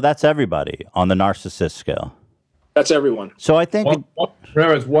 So that's everybody on the narcissist scale. That's everyone. So I think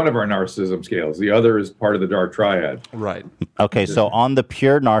remember, it's one of our narcissism scales. The other is part of the dark triad. Right. Okay, so on the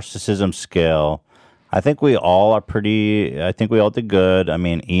pure narcissism scale, I think we all are pretty. I think we all did good. I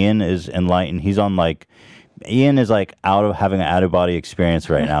mean, Ian is enlightened. He's on Ian is out of having an out of body experience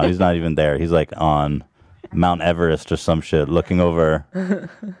right now. He's not even there. He's on Mount Everest or some shit, looking over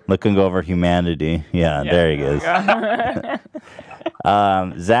humanity. Yeah, there he is.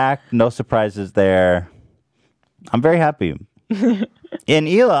 Zach, no surprises there. I'm very happy. And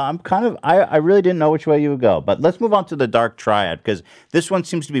Hila, I really didn't know which way you would go. But let's move on to the Dark Triad, because this one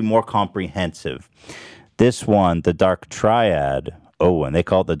seems to be more comprehensive. This one, the Dark Triad, and they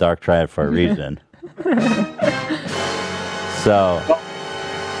call it the Dark Triad for a reason. So,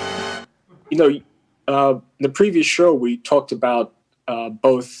 in the previous show, we talked about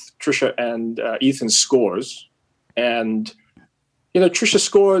both Trisha and Ethan's scores. And, Trisha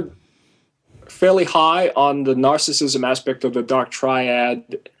scored fairly high on the narcissism aspect of the Dark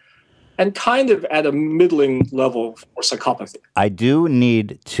Triad and kind of at a middling level for psychopathy. I do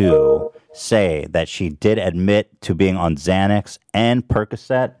need to say that she did admit to being on Xanax and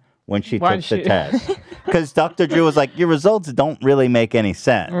Percocet when she took the test. Because Dr. Drew was like, your results don't really make any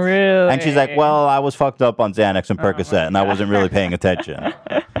sense. Really? And she's like, well, I was fucked up on Xanax and Percocet, and I wasn't really paying attention.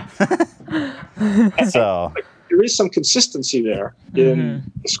 So there is some consistency there in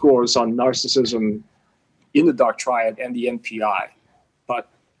the scores on narcissism in the Dark Triad and the NPI, but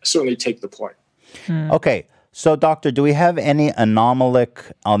I certainly take the point. Okay, so doctor, do we have any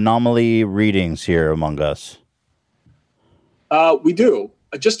anomaly readings here among us? We do,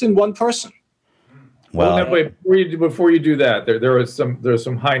 just in one person. Well, wait, before you do that, there's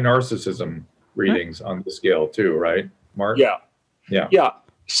some high narcissism readings on the scale too, right, Mark? Yeah.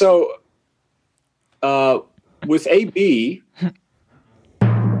 So with AB, he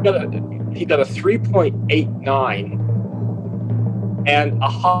got a 3.89, and a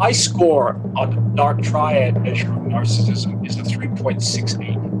high score on the Dark Triad measure of narcissism is a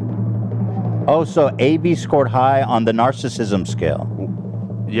 3.68. Oh, so AB scored high on the narcissism scale.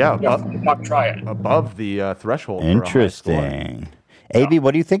 Yeah, Dark Triad. Above the threshold. Interesting. AB,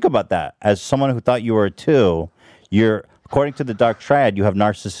 what do you think about that? As someone who thought you were a 2, according to the Dark Triad, you have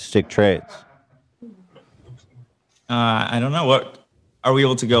narcissistic traits. I don't know. What are we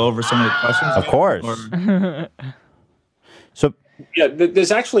able to go over some of the questions? Of course. So yeah,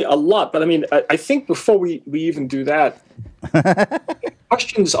 there's actually a lot, but I mean, I think before we even do that,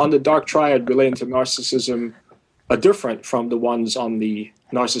 questions on the Dark Triad relating to narcissism are different from the ones on the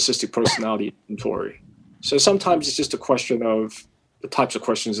narcissistic personality inventory. So sometimes it's just a question of the types of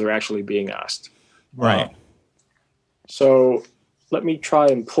questions that are actually being asked. Right. So let me try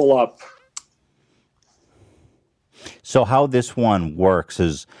and pull up. So how this one works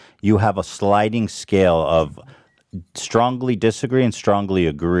is you have a sliding scale of strongly disagree and strongly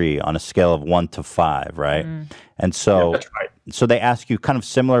agree on a scale of 1 to 5, right? And so, that's right. So they ask you kind of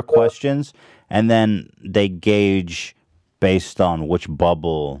similar questions, and then they gauge based on which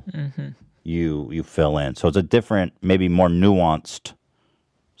bubble you fill in. So it's a different, maybe more nuanced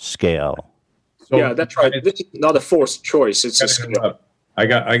scale. So yeah, that's right. This is not a forced choice. It's a scale. I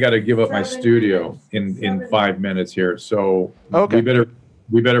got to give up my studio in 5 minutes here. So we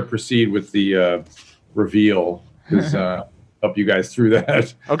better proceed with the reveal, because help you guys through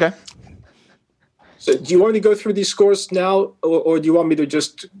that. Okay. So do you want me to go through these scores now, or do you want me to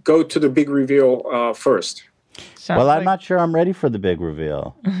just go to the big reveal first? I'm not sure I'm ready for the big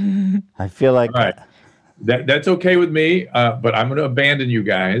reveal. I feel like... All right. That's okay with me, but I'm going to abandon you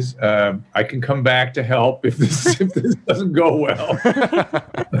guys. I can come back to help if this doesn't go well.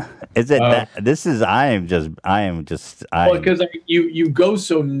 Is it because you go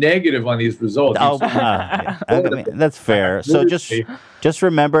so negative on these results. That's fair. So just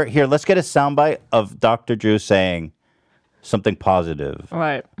remember here. Let's get a soundbite of Dr. Drew saying, something positive.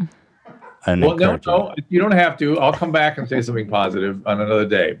 Right. Well, no, you don't have to. I'll come back and say something positive on another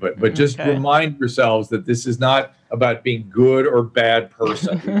day. But just remind yourselves that this is not about being good or bad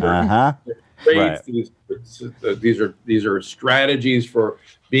person. Right. These are strategies for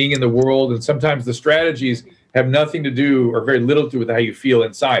being in the world, and sometimes the strategies have nothing to do or very little to do with how you feel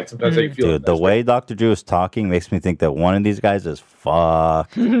inside. Sometimes how you feel. Dude, the way Dr. Drew is talking makes me think that one of these guys is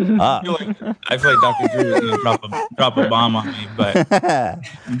fucked up. I feel like Dr. Drew is going to drop a bomb on me, but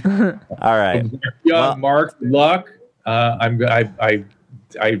all right. Mark, luck. I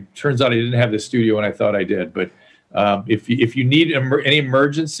turns out I didn't have the studio when I thought I did, but if you need any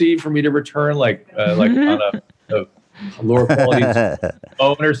emergency for me to return, like on a lower quality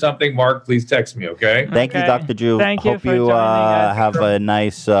phone or something, Mark, please text me, okay? Thank you, Dr. Drew. Thank you. Hope you have a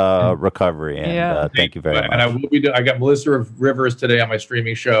nice recovery, and thank you very much. And I got Melissa Rivers today on my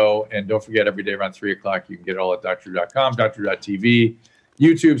streaming show, and don't forget, every day around 3 o'clock, you can get it all at drdrew.com, drdrew.tv,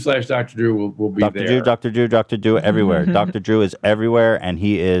 YouTube/Dr. Drew will be there. Dr. Drew, everywhere. Dr. Drew is everywhere, and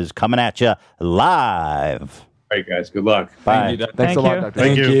he is coming at you live. All right, guys. Good luck. Bye. Thanks a lot, Dr.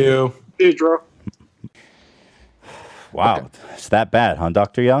 Thank you. Hey, Drew. Wow, it's that bad, huh,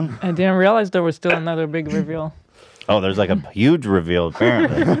 Dr. Young? I didn't realize there was still another big reveal. Oh, there's like a huge reveal,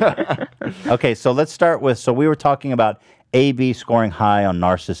 apparently. Okay, so let's start with, we were talking about AB scoring high on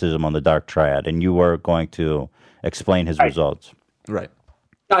narcissism on the Dark Triad, and you were going to explain his results. Right.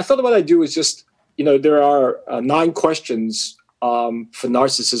 I thought what I'd do is just, there are 9 questions for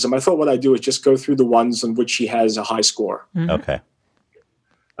narcissism. I thought what I'd do is just go through the ones on which he has a high score. Okay.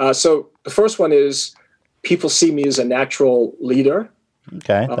 So the first one is, people see me as a natural leader.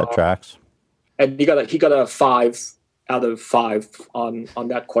 Okay, that tracks. And he got a 5 out of 5 on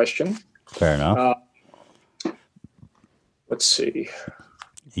that question. Fair enough. Let's see.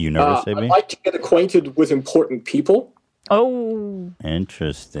 You nervous, AB? I'd like to get acquainted with important people. Oh.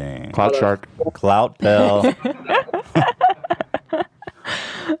 Interesting. Clout shark. Clout bell.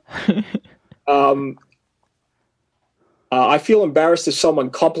 I feel embarrassed if someone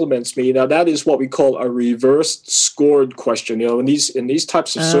compliments me. Now, that is what we call a reversed scored question. In these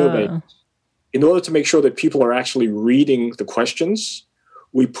types of surveys, in order to make sure that people are actually reading the questions,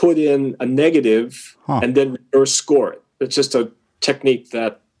 we put in a negative and then reverse score it. It's just a technique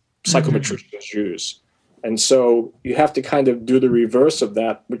that psychometricians use. And so you have to kind of do the reverse of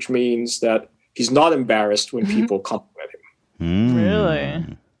that, which means that he's not embarrassed when people compliment him.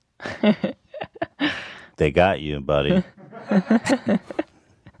 Really? They got you, buddy.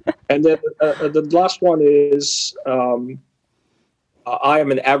 And then the last one is I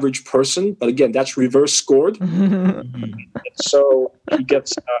am an average person, but again, that's reverse scored. So he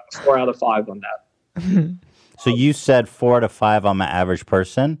gets 4 out of 5 on that. So you said 4 out of 5 on my average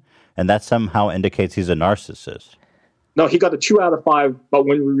person, and that somehow indicates he's a narcissist. No, he got a 2 out of 5, but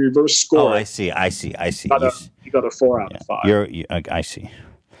when we reverse score, I see. He got a 4 out of 5. I see.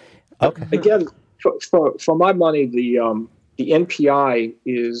 Okay. Again, for my money, the NPI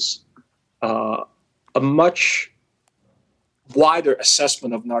is a much wider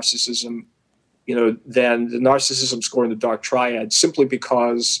assessment of narcissism, than the narcissism score in the Dark Triad, simply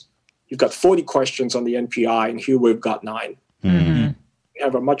because you've got 40 questions on the NPI, and here we've got 9. Mm-hmm. We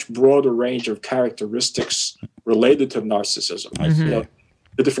have a much broader range of characteristics related to narcissism.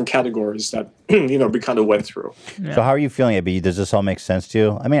 The different categories that we kind of went through. Yeah. So how are you feeling, AB? Does this all make sense to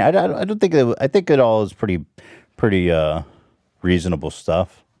you? I mean, I don't think I think it all is pretty reasonable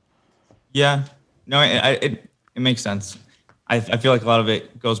stuff. Yeah, no, it makes sense. I feel like a lot of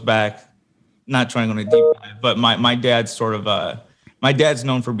it goes back. Not trying to go into deep dive, but my dad's sort of my dad's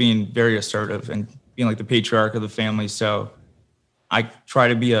known for being very assertive and being like the patriarch of the family. So I try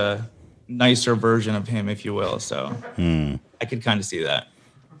to be a nicer version of him, if you will. So I could kind of see that.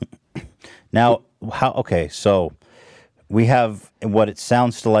 Now, so we have what it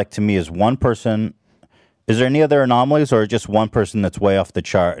sounds like to me is one person. Is there any other anomalies, or just one person that's way off the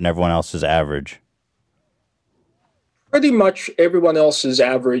chart and everyone else is average? Pretty much everyone else is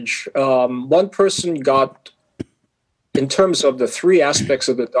average. One person got, in terms of the 3 aspects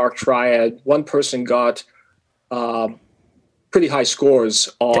of the Dark Triad, one person got pretty high scores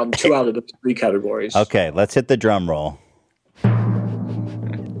on 2 out of the 3 categories. Okay, let's hit the drum roll.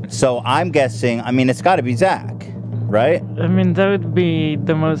 So I'm guessing, it's got to be Zach, right? That would be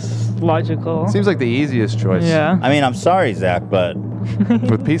the most logical. Seems like the easiest choice. Yeah. I'm sorry, Zach, but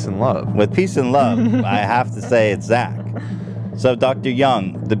with peace and love. With peace and love, I have to say it's Zach. So, Dr.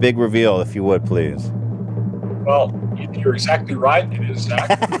 Young, the big reveal, if you would, please. Well, you're exactly right. It is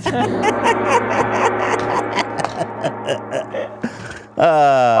Zach.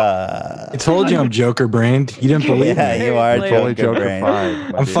 told you I'm Joker brained. You didn't believe me. Yeah, you are Fully Joker brained.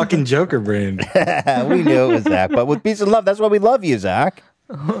 I'm fucking Joker brained. We knew it was Zach, but with peace and love, that's why we love you, Zach.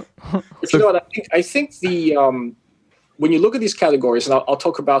 But you know what? I think the when you look at these categories, and I'll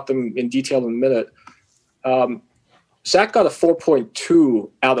talk about them in detail in a minute. Zach got a 4.2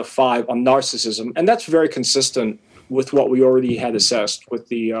 out of 5 on narcissism, and that's very consistent with what we already had assessed with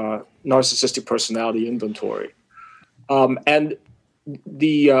the narcissistic personality inventory. And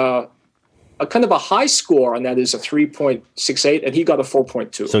the a kind of a high score on that is a 3.68, and he got a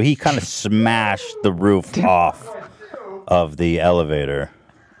 4.2. So he kind of smashed the roof off of the elevator.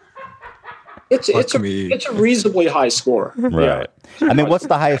 It's a reasonably high score. Right. Yeah. I mean, what's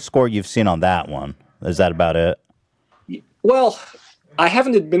the highest score you've seen on that one? Is that about it? Well, I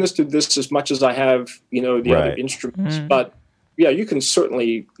haven't administered this as much as I have, the other instruments, but yeah, you can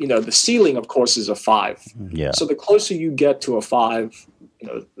certainly, the ceiling, of course, is a 5. Yeah. So the closer you get to a 5,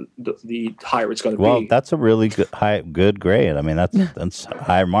 the higher it's going to be. Well, that's a really good grade. I mean, that's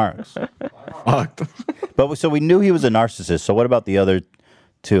high marks. But so we knew he was a narcissist. So what about the other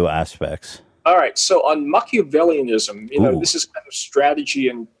 2 aspects? All right. So on Machiavellianism, this is kind of strategy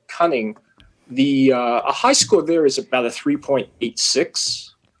and cunning. A high score there is about a 3.86,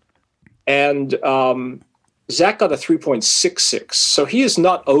 and Zach got a 3.66. So he is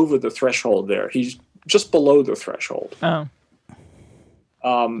not over the threshold there. He's just below the threshold. Oh.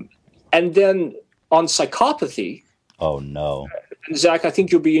 And then on psychopathy. Oh no. Zach, I think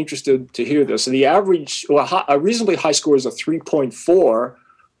you'll be interested to hear this. The average, a reasonably high score is a 3.4,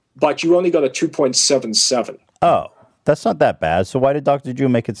 but you only got a 2.77. Oh. That's not that bad. So why did Dr. Drew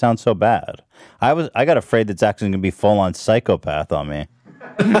make it sound so bad? I got afraid that Zach's going to be full on psychopath on me.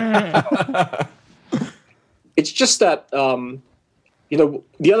 It's just that the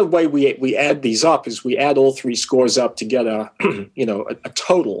other way we add these up is we add all 3 scores up to get a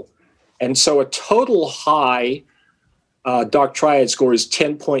total, and so a total high dark triad score is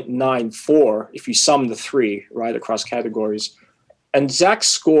 10.94 if you sum the 3 right across categories. And Zach's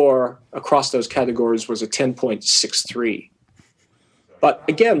score across those categories was a 10.63. But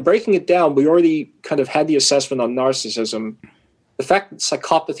again, breaking it down, we already kind of had the assessment on narcissism. The fact that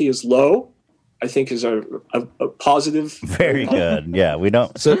psychopathy is low, I think, is a positive. Very good. Yeah, we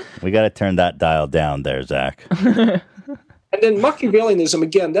got to turn that dial down there, Zach. And then Machiavellianism,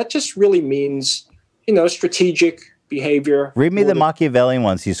 again, that just really means, strategic behavior. Read me the Machiavellian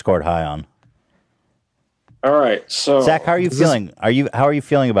ones he scored high on. All right, so Zach, how are you feeling? How are you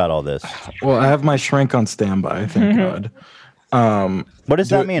feeling about all this? Well, I have my shrink on standby. Thank God. What does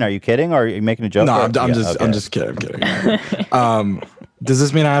that mean? Are you kidding, or are you making a joke? No, I'm just kidding. I'm kidding. Does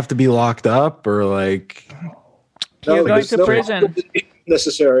this mean I have to be locked up, or like? You're going to prison.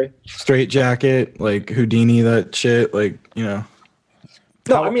 Necessary. Straight jacket, like Houdini, that shit, like No,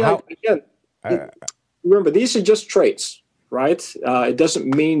 remember, these are just traits. Right? It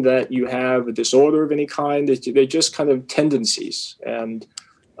doesn't mean that you have a disorder of any kind. They're just kind of tendencies. And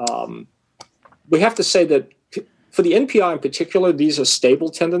we have to say that for the NPI in particular, these are stable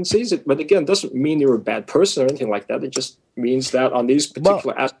tendencies. But again, it doesn't mean you're a bad person or anything like that. It just means that on these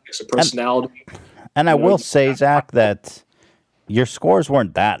particular aspects of personality. And I will say, Zach, that your scores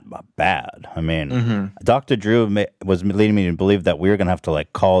weren't that bad. I mean, Dr. Drew was leading me to believe that we were going to have to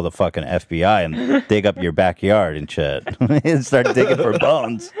call the fucking FBI and dig up your backyard and shit and start digging for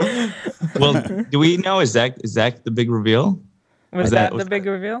bones. Well, do we know, is Zach the big reveal? Was that the big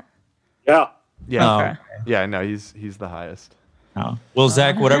reveal? Yeah. Yeah. Okay. Yeah, no, he's the highest. Oh. Well,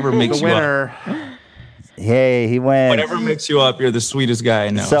 Zach, whatever makes the you winner. up. Hey, he wins. Whatever makes you up, you're the sweetest guy I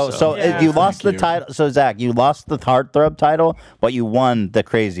know. So you lost the title. So Zach, you lost the heartthrob title, but you won the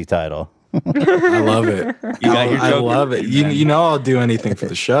crazy title. I love it. I love it. You know I'll do anything for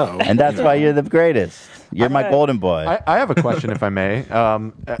the show. And that's why you're the greatest. You're my golden boy. I have a question, if I may.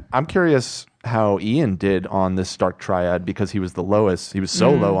 I'm curious how Ian did on this Dark Triad because he was the lowest. He was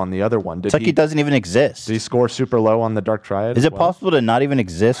so low on the other one. It's like he doesn't even exist. Did he score super low on the Dark Triad? Is it possible to not even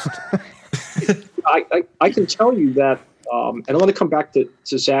exist? I can tell you that, and I want to come back to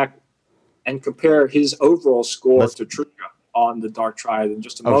Zach and compare his overall score to Trisha on the Dark Triad in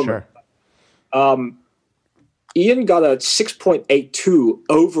just a moment. Sure. Ian got a 6.82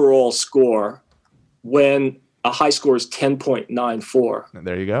 overall score when a high score is 10.94.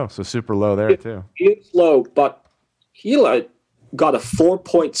 There you go. So super low there, too. Ian's low, but he got a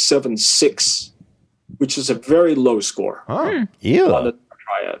 4.76, which is a very low score. Oh, on the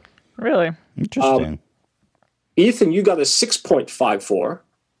Triad. Really? Interesting. Ethan, you got a 6.54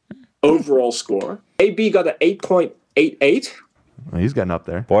 overall score. AB got an 8.88. Well, he's getting up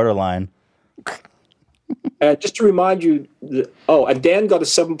there. Borderline. And just to remind you, and Dan got a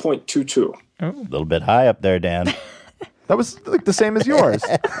 7.22. A little bit high up there, Dan. That was like the same as yours.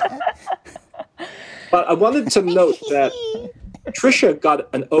 But I wanted to note that Trisha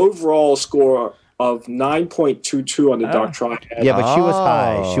got an overall score of 9.22 on the Dark Triad. Yeah, but she was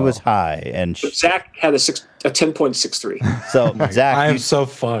high. She was high, and Zach had a 10.63. So Zach, I am so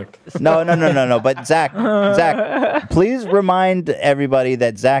fucked. No. But Zach, please remind everybody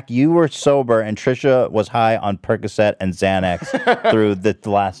that Zach, you were sober, and Trisha was high on Percocet and Xanax through the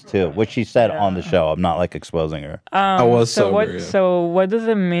last two, which she said on the show. I'm not like exposing her. I was sober. So what does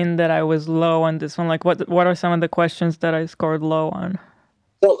it mean that I was low on this one? Like, what are some of the questions that I scored low on?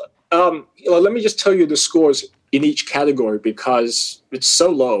 Well, let me just tell you the scores in each category because it's so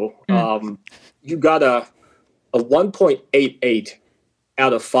low. You got a 1.88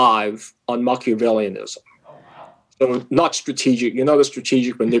 out of 5 on Machiavellianism. So not strategic. You're not a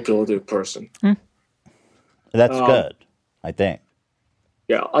strategic, manipulative person. That's good, I think.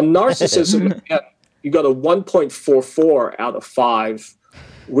 Yeah. On narcissism, you got a 1.44 out of 5,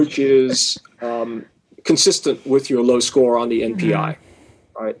 which is consistent with your low score on the NPI.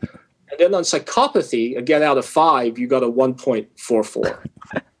 Right. And then on psychopathy, again, out of 5, you got a 1.44.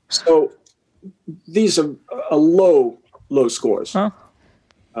 So these are low scores.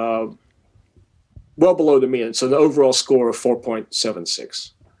 Well below the mean. So the overall score of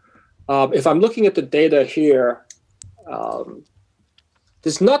 4.76. If I'm looking at the data here,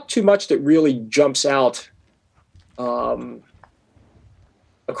 there's not too much that really jumps out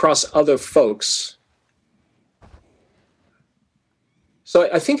across other folks. So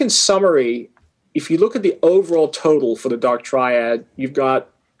I think in summary, if you look at the overall total for the Dark Triad, you've got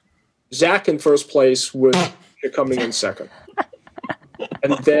Zach in first place with you're coming in second.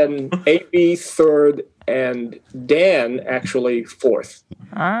 And then AB third and Dan actually fourth.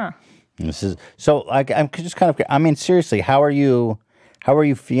 This is so I'm just kind of, I mean, seriously, how are you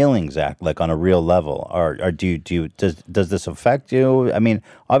feeling, Zach, like on a real level? Or does this affect you? I mean,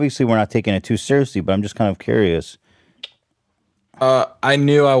 obviously we're not taking it too seriously, but I'm just kind of curious. I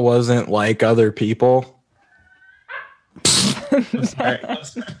knew I wasn't like other people.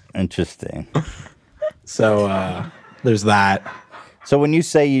 Interesting. So there's that. So when you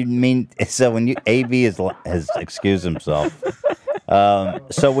say when you AB has excused himself.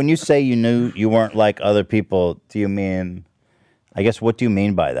 So when you say you knew you weren't like other people, do you mean? I guess what do you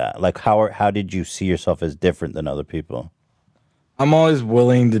mean by that? Like how did you see yourself as different than other people? I'm always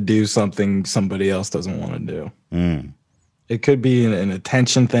willing to do something somebody else doesn't want to do. It could be an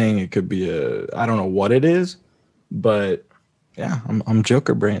attention thing. It could be I don't know what it is, but yeah, I'm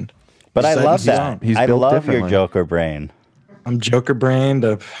Joker brained. But I love that. I love your Joker brain. I'm Joker brained.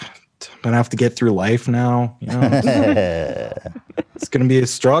 I'm gonna have to get through life now. You know, it's gonna be a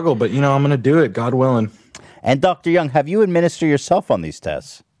struggle, but I'm gonna do it, God willing. And Dr. Young, have you administered yourself on these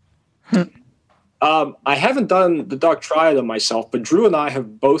tests? I haven't done the Dark Triad on myself, but Drew and I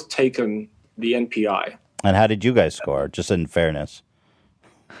have both taken the NPI. And how did you guys score, just in fairness?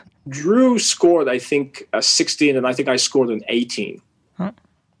 Drew scored, I think, a 16, and I think I scored an 18.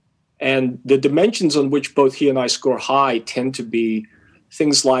 And the dimensions on which both he and I score high tend to be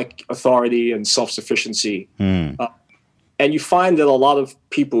things like authority and self-sufficiency. And you find that a lot of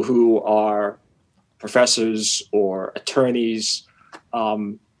people who are professors or attorneys,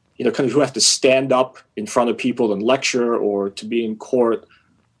 kind of who have to stand up in front of people and lecture or to be in court,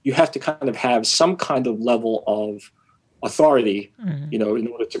 you have to kind of have some kind of level of authority, in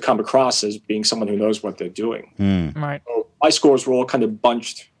order to come across as being someone who knows what they're doing. Right. So my scores were all kind of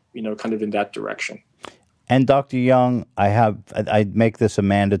bunched, kind of in that direction. And Dr. Young, I make this a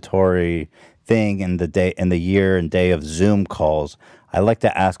mandatory thing in the year and day of Zoom calls. I like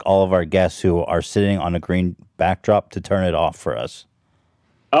to ask all of our guests who are sitting on a green backdrop to turn it off for us.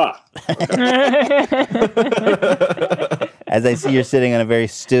 As I see you're sitting in a very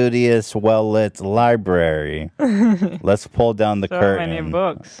studious, well-lit library. Let's pull down the curtain. So many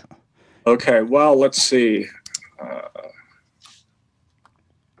books. Okay, well, let's see.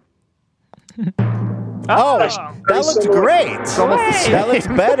 That looks great. That looks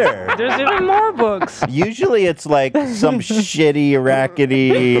better. There's even more books. Usually it's like some shitty,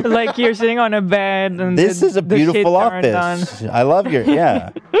 rackety. Like you're sitting on a bed. And this is a beautiful office. I love your,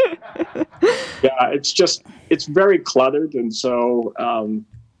 Yeah, it's very cluttered. And so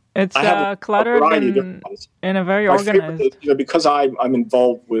it's cluttered in a very organized. Because I'm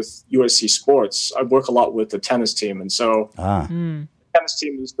involved with USC sports, I work a lot with the tennis team. And so the tennis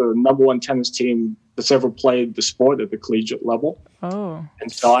team is the number one tennis team that's ever played the sport at the collegiate level. Oh.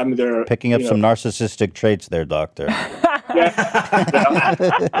 And so I'm there. Picking up some narcissistic traits there, Doctor.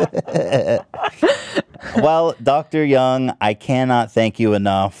 Well, Dr. Young, I cannot thank you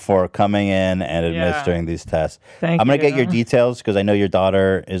enough for coming in and administering these tests. I'm going to get your details because I know your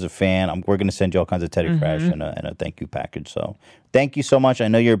daughter is a fan. We're going to send you all kinds of Teddy Fresh and a thank you package. So thank you so much. I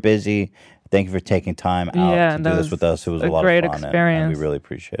know you're busy. Thank you for taking time out to do this with us. It was a lot of fun, and we really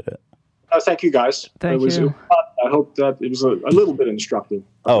appreciate it. Thank you, guys. Thank you. I hope that it was a little bit instructive.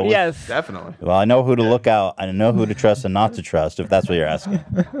 Oh, yes. Definitely. Well, I know who to look out. I know who to trust and not to trust, if that's what you're asking.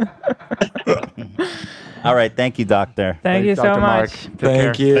 All right. Thank you, Doctor. Thank you so much.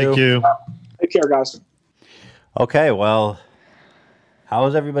 Thank you. Thank you. Take care, guys. Okay, well, how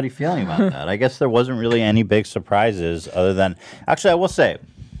is everybody feeling about that? I guess there wasn't really any big surprises other than... Actually, I will say,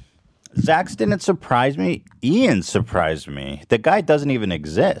 Zach's didn't surprise me. Ian surprised me. The guy doesn't even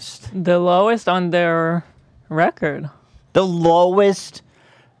exist. The lowest on their record. The lowest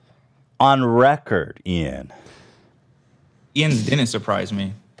on record, Ian. Ian's didn't surprise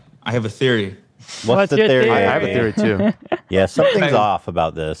me. I have a theory. What's the theory? I have a theory too. Yeah, something's off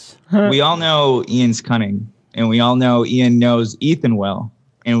about this. We all know Ian's cunning, and we all know Ian knows Ethan well.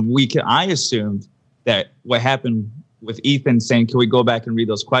 And I assumed that what happened with Ethan saying, "Can we go back and read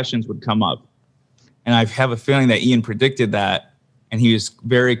those questions?" would come up. And I have a feeling that Ian predicted that, and he was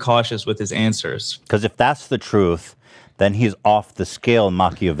very cautious with his answers. Because if that's the truth, then he's off the scale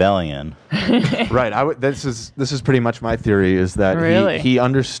Machiavellian. Right. This is pretty much my theory, is that he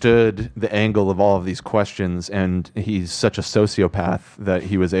understood the angle of all of these questions, and he's such a sociopath that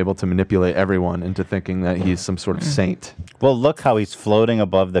he was able to manipulate everyone into thinking that he's some sort of saint. Well, look how he's floating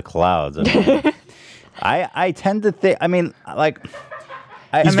above the clouds. I tend to think,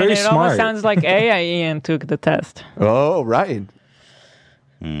 He's very it smart. almost sounds like AI Ian took the test. Oh, right.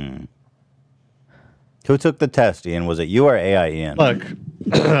 Who took the test, Ian? Was it you or AI Ian? Look,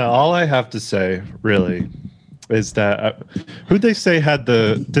 all I have to say, really, is that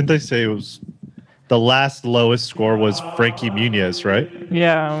didn't they say it was the last lowest score was Frankie Muniz, right?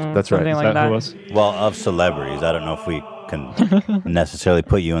 Yeah. That's right. Something Is like that who it that. was? Well, of celebrities. I don't know if we can necessarily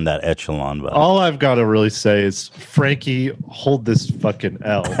put you in that echelon, but All I've got to really say is, Frankie, hold this fucking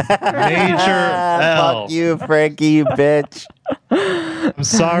L. Major L. Fuck you, Frankie, you bitch. I'm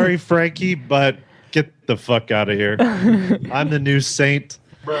sorry, Frankie, but get the fuck out of here. I'm the new saint.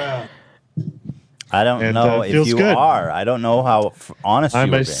 I don't know if you are. I don't know how honest I'm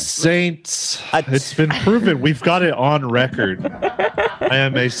you are a being. saint. It's been proven. We've got it on record. I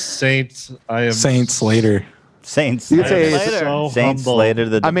am a saint. I am Saint Slater. Saint You could say Slater. so Saint humble. Slater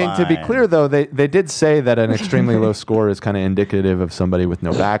the Divine. I mean, to be clear, though, they did say that an extremely low score is kind of indicative of somebody with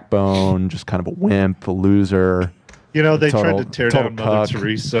no backbone, just kind of a wimp, a loser. You know, they Total- tried to tear total down Mother cuck.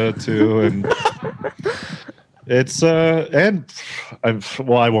 Teresa too, and it's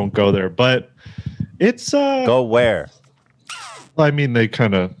I won't go there, but it's Go where? I mean, they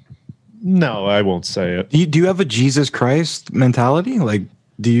kind of. No, I won't say it. Do you have a Jesus Christ mentality? Like,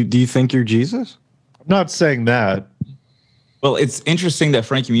 do you think you're Jesus? I'm not saying that. Well, it's interesting that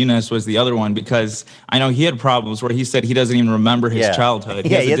Frankie Muniz was the other one, because I know he had problems where he said he doesn't even remember his childhood.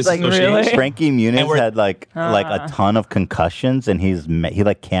 Yeah, has a it's like disassociation. Frankie Muniz had like a ton of concussions, and he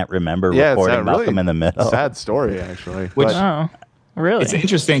can't remember Yeah, it's reporting a really Malcolm in the Middle. sad story, actually. Which- But- Oh, really? It's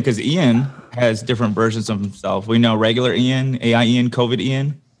interesting because Ian has different versions of himself. We know regular Ian, AI Ian, COVID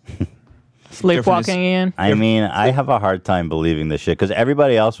Ian. Sleepwalking Ian. I mean, I have a hard time believing this shit because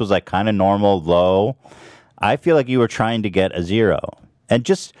everybody else was like kind of normal, low. I feel like you were trying to get a 0. And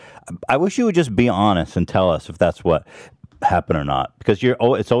I wish you would just be honest and tell us if that's what happened or not. Because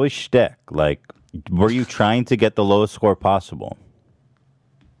it's always shtick. Like, were you trying to get the lowest score possible?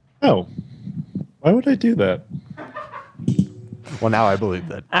 No. Why would I do that? Well, now I believe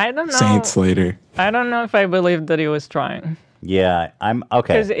that. I don't know. Saint Slater. I don't know if I believe that he was trying. Yeah, I'm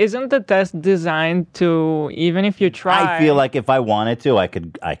okay. Because isn't the test designed to, even if you try? I feel like if I wanted to, I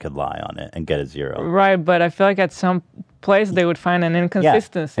could lie on it and get a 0. Right, but I feel like at some place they would find an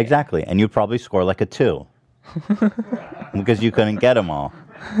inconsistency. Yeah, exactly. And you'd probably score like a 2. Because you couldn't get them all.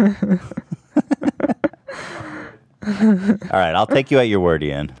 All right, I'll take you at your word,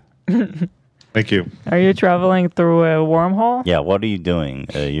 Ian. Thank you. Are you traveling through a wormhole? Yeah, what are you doing?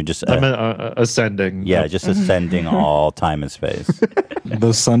 You're just I'm ascending. yeah, just ascending all time and space.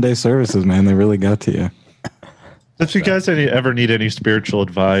 Those Sunday services, man, they really got to you. If you guys ever need any spiritual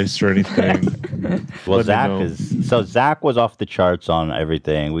advice or anything, Well, let me know. Zach was off the charts on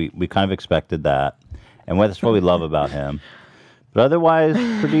everything. We kind of expected that, and that's what we love about him. But otherwise,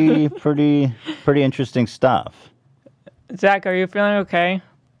 pretty interesting stuff. Zach, are you feeling okay?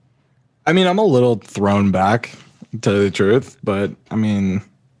 I mean, I'm a little thrown back, to tell you the truth, but I mean,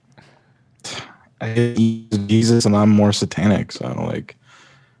 I hate Jesus and I'm more satanic. So like,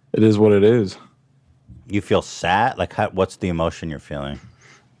 it is what it is. You feel sad? Like, what's the emotion you're feeling?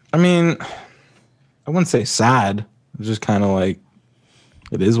 I mean, I wouldn't say sad. It's just kind of like,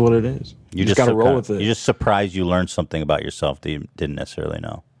 it is what it is. You just got to roll with it. You're just surprised you learned something about yourself that you didn't necessarily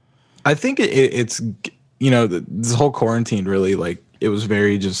know. I think it's, this whole quarantine really, like, it was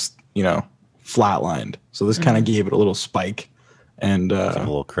very just, flatlined. So this kind of gave it a little spike. And it's a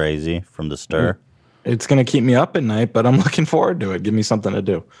little crazy from the stir. It's going to keep me up at night, but I'm looking forward to it. Give me something to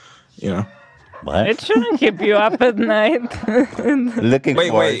do, What? It shouldn't keep you up at night. Looking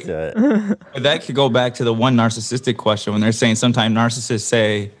forward to it. That could go back to the one narcissistic question when they're saying sometimes narcissists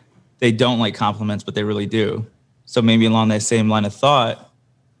say they don't like compliments, but they really do. So maybe along that same line of thought.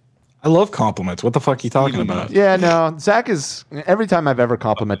 I love compliments. What the fuck are you talking about? Yeah, no. Zach is, every time I've ever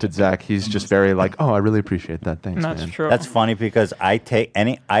complimented Zach, he's just very like, oh, I really appreciate that. Thanks, That's man. true. That's funny because I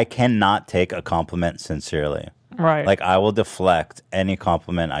cannot take a compliment sincerely. Right. Like, I will deflect any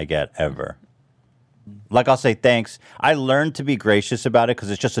compliment I get ever. Like, I'll say thanks. I learned to be gracious about it because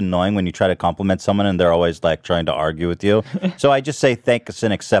it's just annoying when you try to compliment someone and they're always like trying to argue with you. So I just say thanks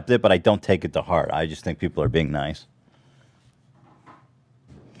and accept it, but I don't take it to heart. I just think people are being nice.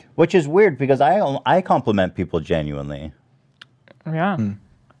 Which is weird because I compliment people genuinely. Yeah.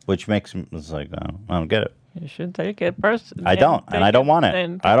 Which makes me, it's like, I don't get it. You should take it personally. I don't, and I don't want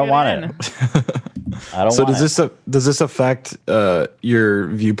it. I don't want it. I don't so want does this affect your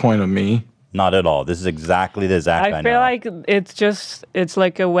viewpoint of me? Not at all. This is exactly the Zach I feel like it's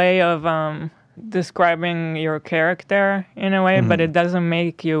like a way of describing your character in a way, but it doesn't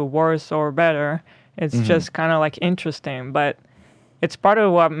make you worse or better. It's just kind of like interesting, but it's part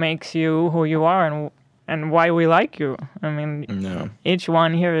of what makes you who you are and why we like you. I mean, each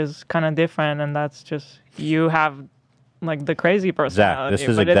one here is kind of different, and that's just you have like the crazy personality. Zach, this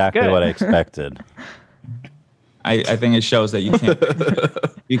is exactly what I expected. I think it shows that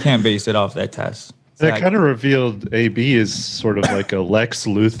you can't base it off that test. That kind of revealed AB is sort of like a Lex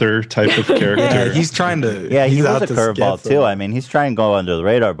Luthor type of character. Yeah, he's trying to. Yeah, he was a to curveball too. I mean, he's trying to go under the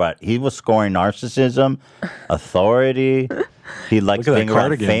radar, but he was scoring narcissism, authority. He likes being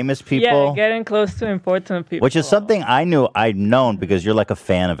around famous people. Yeah, getting close to important people. Which is something I'd known because you're like a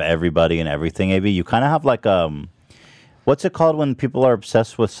fan of everybody and everything, AB. You kind of have like what's it called when people are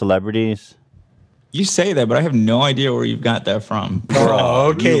obsessed with celebrities? You say that, but I have no idea where you've got that from. Oh,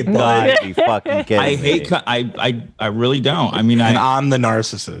 okay, gotta be fucking kidding I hate. I really don't. I mean, I'm the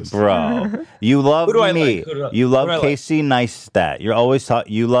narcissist, bro. You love me. Like? You love Casey Neistat. You're always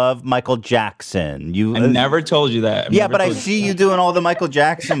you love Michael Jackson. I never told you that. Yeah, but I see you doing all the Michael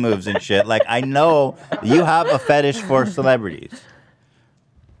Jackson moves and shit. Like, I know you have a fetish for celebrities.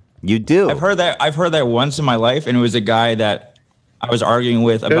 You do. I've heard that once in my life, and it was a guy that I was arguing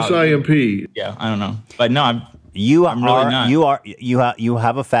with about SIMP. Yeah, I don't know, but no, I'm really not. You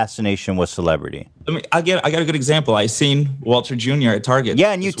have a fascination with celebrity. I got a good example. I seen Walter Jr. at Target.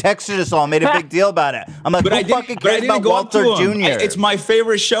 Yeah, and you texted us all, made a big deal about it. I'm like, who fucking cares about Walter Jr.? It's my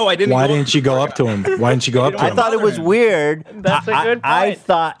favorite show. Why didn't you go up to him? Why didn't you go up to him? I thought it was weird. That's a good point. I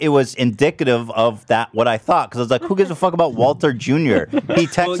thought it was indicative of what I thought, because I was like, who gives a fuck about Walter Jr.? He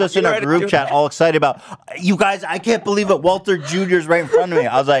texts us in a group chat all excited about, you guys, I can't believe it. Walter Jr.'s right in front of me.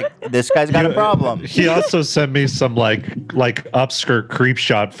 I was like, this guy's got a problem. He also sent me some like upskirt creep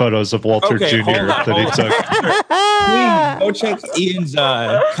shot photos of Walter Jr. that he took. Please go check Ian's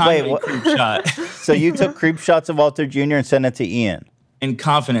comedy creep shot. So you took creep shots of Walter Jr. and sent it to Ian? In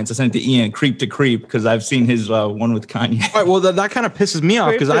confidence, I sent it to Ian, creep to creep, because I've seen his one with Kanye. All right, well, that kind of pisses me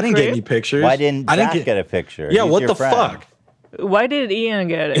off because I didn't get any pictures. Why didn't Zach get a picture? Yeah, what the fuck? Why did Ian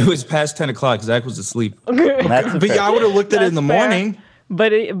get it? It was past 10 o'clock. Zach was asleep. But yeah, I would have looked at it in the morning.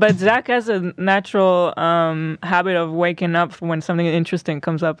 But Zach has a natural habit of waking up when something interesting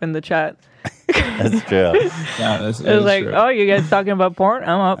comes up in the chat. That's true. Yeah, that's like, true. oh, you guys talking about porn?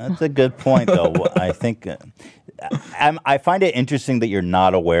 I'm up. That's a good point, though. I think I find it interesting that you're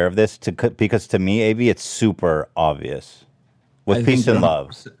not aware of this, because to me, AB, it's super obvious. With peace and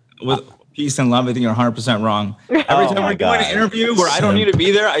love. With peace and love, I think you're 100% wrong. Every time we're doing an interview where I don't need to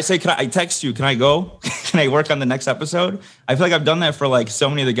be there, I say, I text you, can I go? Can I work on the next episode? I feel like I've done that for like so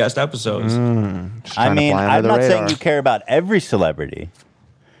many of the guest episodes. I mean, I'm not saying you care about every celebrity.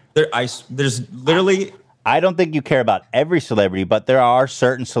 There's literally... I don't think you care about every celebrity, but there are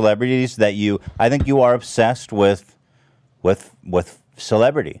certain celebrities that I think you are obsessed with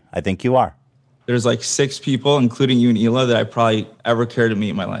celebrity. I think you are. There's like 6 people, including you and Hila, that I probably ever care to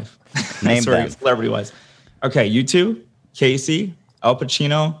meet in my life. Name them. Celebrity-wise. Okay, you two, Casey, Al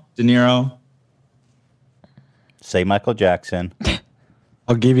Pacino, De Niro. Say Michael Jackson.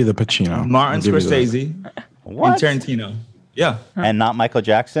 I'll give you the Pacino. Martin Scorsese, What? and Tarantino. Yeah, And not Michael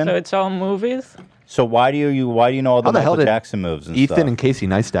Jackson. So it's all movies. So why do you know all the How the hell Michael did Jackson moves and Ethan stuff? and Casey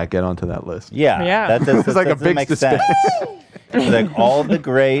Neistat get onto that list. Yeah, Yeah. that It's like a doesn't big make suspense. sense. Like all the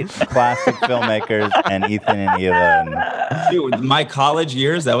great classic filmmakers and Ethan and Hila. dude, my college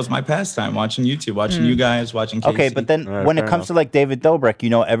years, that was my pastime, watching YouTube, watching you guys, watching Casey. Okay, but then when it comes to like David Dobrik, you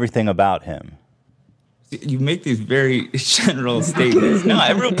know everything about him. you make these very general statements. No,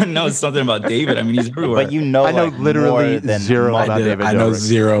 everyone knows something about David. I mean, he's everywhere. But you know, I know like, literally more than zero most- about David I know Dobrik.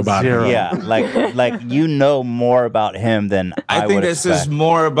 zero about him. Yeah, like you know more about him than I think would this expect. is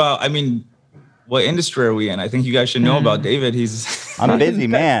more about. I mean, what industry are we in? I think you guys should know about David. He's. I'm a busy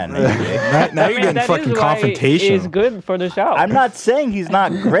man. AJ. Now you're getting that fucking is why confrontational. He's good for the show. I'm not saying he's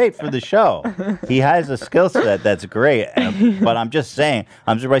not great for the show. He has a skill set that's great, but I'm just saying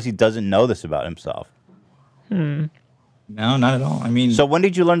I'm surprised he doesn't know this about himself. No, not at all. I mean, So when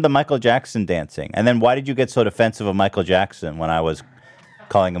did you learn the Michael Jackson dancing? And then why did you get so defensive of Michael Jackson when I was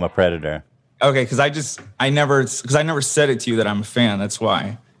calling him a predator? okay, because I never said it to you that I'm a fan. That's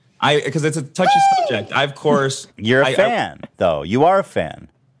why. Because it's a touchy subject. I, of course, You're a fan, though. You are a fan.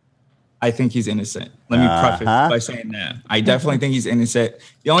 I think he's innocent. Let me preface by saying that. I definitely think he's innocent.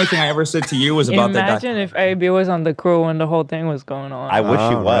 The only thing I ever said to you was about that. Imagine if AB was on the crew when the whole thing was going on. I wish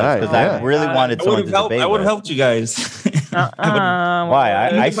he was, because I really wanted someone to debate I would have with. helped you guys. Why?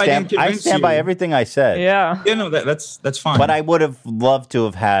 I If I didn't stand convince by you. everything I said. Yeah. You know, that's fine. But I would have loved to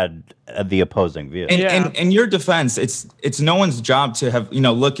have had the opposing view. And in your defense, it's no one's job to have,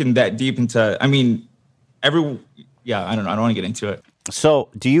 looking that deep into, I mean, I don't know. I don't want to get into it. So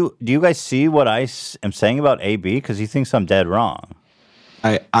do you guys see what I am saying about AB? Because he thinks I'm dead wrong.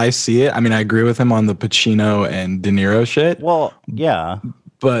 I see it. I mean, I agree with him on the Pacino and De Niro shit. Well, yeah.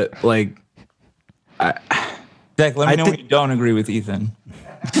 But like, Zach, let me know when you don't agree with Ethan.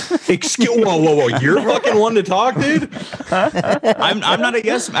 Excuse, whoa! You're fucking one to talk, dude. I'm not a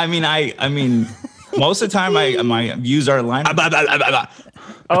yes. I mean, most of the time my views are aligned.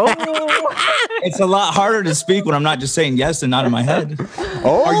 Oh. It's a lot harder to speak when I'm not just saying yes and not in my head.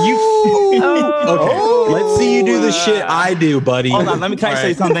 Are you? Okay. Let's see you do the shit I do, buddy. Hold on. Can I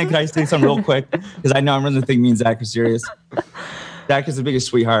say something? Can I say something real quick? Because I know I'm really thinking me and Zach are serious. Zach is the biggest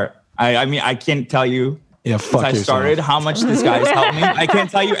sweetheart. I mean, I can't tell you. Yeah, fuck Since I started, how much this guy has helped me. I can't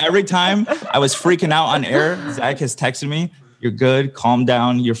tell you. Every time I was freaking out on air, Zach has texted me, "You're good. Calm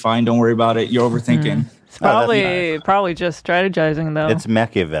down. You're fine. Don't worry about it. You're overthinking." It's probably just strategizing though. It's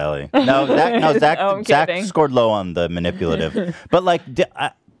Machiavelli. No, Zach I'm Zach kidding. scored low on the manipulative. But like,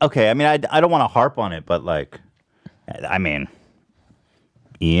 okay, I mean, I don't want to harp on it, but like, I mean,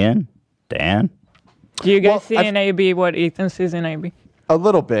 Ian, Dan. Do you guys see in AB what Ethan sees in AB? A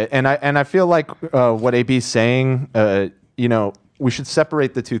little bit, and I feel like what AB's saying, we should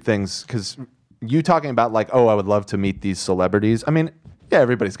separate the two things, because you talking about like, oh, I would love to meet these celebrities. I mean, yeah,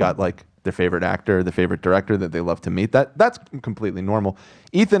 everybody's got like their favorite actor, their favorite director that they love to meet. That's completely normal.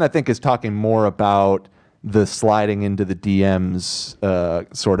 Ethan, I think, is talking more about the sliding into the DMs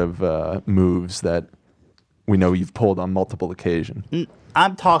sort of moves that we know you've pulled on multiple occasions.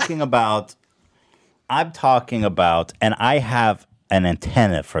 I'm talking about, and I have an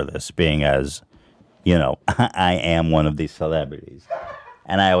antenna for this, being as, I am one of these celebrities.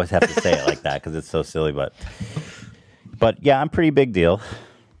 And I always have to say it like that because it's so silly, but yeah, I'm pretty big deal.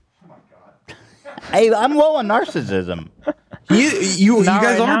 Hey, I'm low on narcissism. You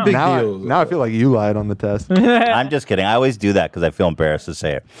guys right are big Now deals. I feel like you lied on the test. I'm just kidding. I always do that because I feel embarrassed to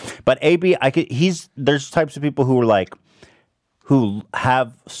say it. But AB, there's types of people who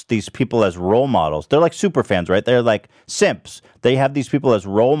have these people as role models. They're like super fans, right? They're like simps. They have these people as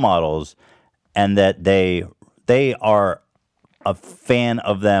role models, and that they are a fan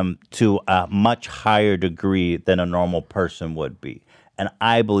of them to a much higher degree than a normal person would be. And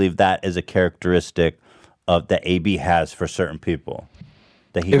I believe that is a characteristic of that AB has for certain people.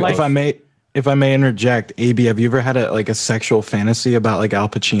 That he If I may interject, AB, have you ever had a sexual fantasy about like Al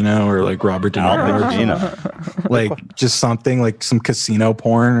Pacino or like Robert De Niro? Like just something like some casino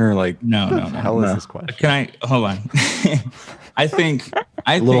porn or like No. Hell is this question? Can I hold on? I think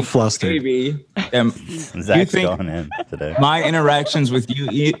a little flustered. Maybe Zach's going in today. my interactions with you,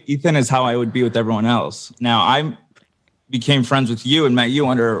 Ethan, is how I would be with everyone else. Now, I became friends with you and met you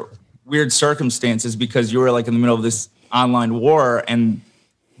under weird circumstances because you were like in the middle of this online war, and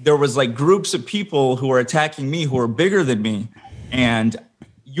there was like groups of people who were attacking me who were bigger than me, and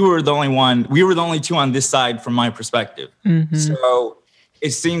you were the only one. We were the only two on this side from my perspective. Mm-hmm. So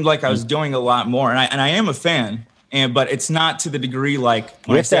it seemed like I was doing a lot more, and I am a fan. But it's not to the degree like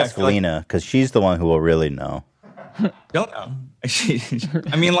We have to ask Lena because she's the one who will really know. Don't know.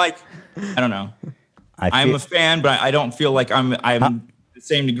 I mean, like, I don't know. I'm a fan, but I don't feel like I'm the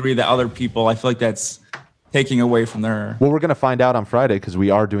same degree that other people. I feel like that's taking away from their. Well, we're gonna find out on Friday because we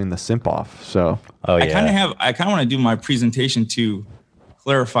are doing the simp off. So, I kind of want to do my presentation to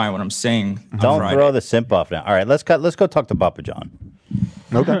clarify what I'm saying. Don't throw the simp off now. All right, let's go talk to Papa John.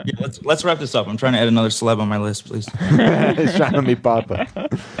 Okay. Yeah, let's wrap this up. I'm trying to add another celeb on my list, please. He's trying to meet Papa.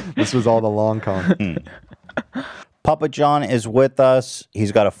 This was all the long con. Papa John is with us.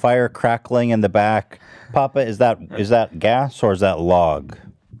 He's got a fire crackling in the back. Papa, is that gas or is that log?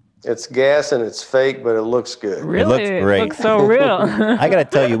 It's gas and it's fake, but it looks good. Really? It looks great. It looks so real. I got to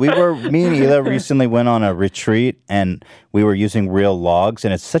tell you, me and Hila recently went on a retreat and we were using real logs,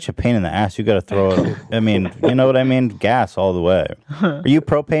 and it's such a pain in the ass. You got to throw it. I mean, you know what I mean? Gas all the way. Are you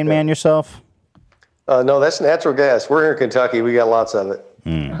propane man yourself? No, that's natural gas. We're here in Kentucky. We got lots of it.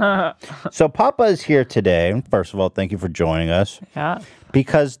 So Papa is here today. First of all, thank you for joining us. Yeah.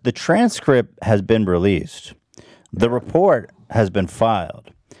 Because the transcript has been released. The report has been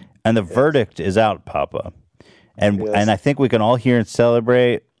filed. And the verdict is out, Papa. And I think we can all hear and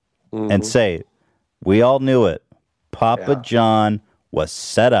celebrate and say, we all knew it. Papa John was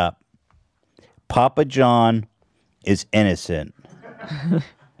set up. Papa John is innocent.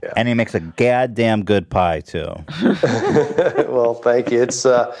 And he makes a goddamn good pie, too. Well, thank you.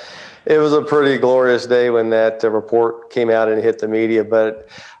 It was a pretty glorious day when that report came out and hit the media. But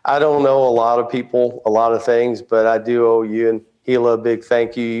I don't know a lot of people, a lot of things, but I do owe you and Hila a big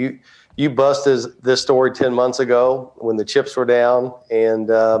thank you. You busted this story 10 months ago when the chips were down,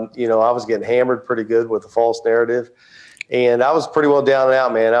 and I was getting hammered pretty good with the false narrative, and I was pretty well down and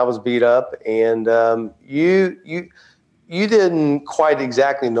out, man. I was beat up, and you didn't quite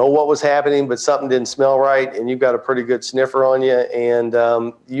exactly know what was happening, but something didn't smell right, and you've got a pretty good sniffer on you,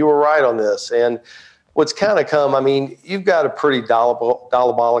 and you were right on this. And what's kind of come, I mean, you've got a pretty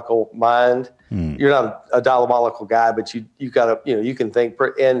diabolical mind. You're not a diabolical guy, but you got you can think.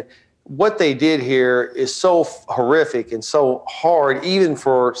 And what they did here is so horrific and so hard, even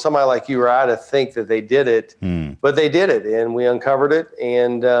for somebody like you or I to think that they did it. But they did it, and we uncovered it,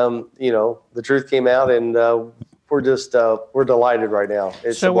 and the truth came out, and we're delighted right now.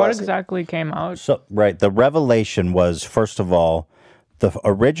 So what exactly came out? So the revelation was, first of all, the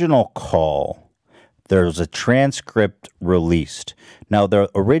original call. There's a transcript released. Now, the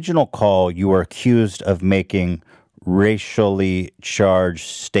original call, you were accused of making racially charged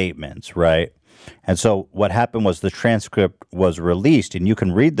statements, right? And so what happened was the transcript was released, and you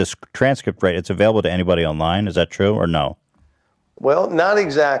can read this transcript, right? It's available to anybody online. Is that true or no? Well, not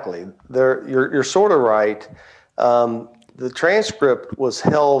exactly. You're sort of right. The transcript was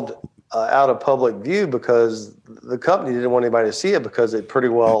held out of public view because the company didn't want anybody to see it because it pretty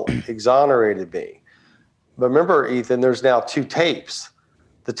well exonerated me. But remember, Ethan, there's now two tapes.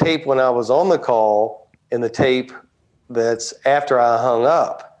 The tape when I was on the call and the tape that's after I hung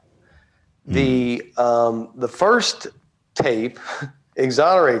up. The first tape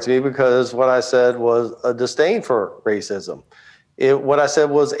exonerates me because what I said was a disdain for racism. What I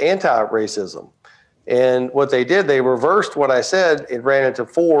said was anti-racism. And what they did, they reversed what I said. It ran into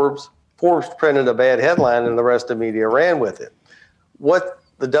Forbes. Forbes printed a bad headline and the rest of the media ran with it. What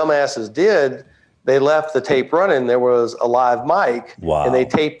the dumbasses did, they left the tape running. There was a live mic, and they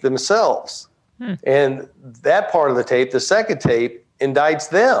taped themselves. And that part of the tape, the second tape, indicts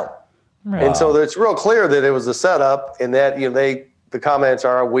them. And so it's real clear that it was a setup, and that the comments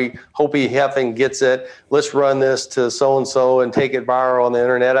are, we hope he effing gets it. Let's run this to so-and-so and take it viral on the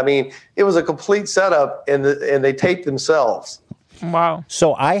internet. I mean, it was a complete setup, and they taped themselves. Wow.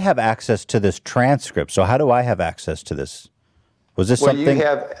 So I have access to this transcript. So how do I have access to this? Was this something? You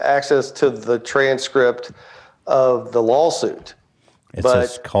have access to the transcript of the lawsuit. It's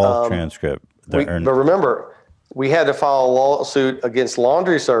a call transcript. But remember, we had to file a lawsuit against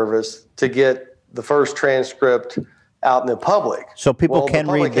Laundry Service to get the first transcript out in the public. So people can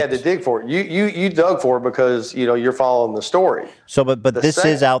read. The public had to dig for it. You dug for it because you're following the story. So, but this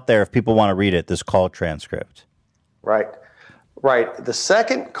is out there if people want to read it. This call transcript. Right. The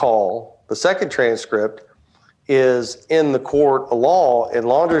second call, the second transcript, is in the court of law, and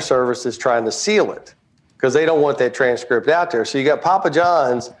Laundry Service is trying to seal it because they don't want that transcript out there. So you got Papa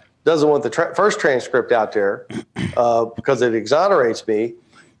John's doesn't want the first transcript out there because it exonerates me,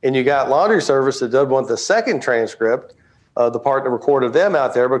 and you got Laundry Service that doesn't want the second transcript, the part that recorded them,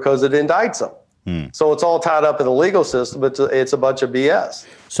 out there because it indicts them. So it's all tied up in the legal system. It's a bunch of BS.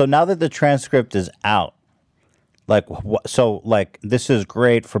 So now that the transcript is out, this is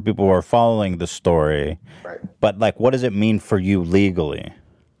great for people who are following the story, right? But what does it mean for you legally?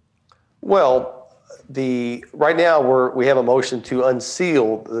 Well, right now we have a motion to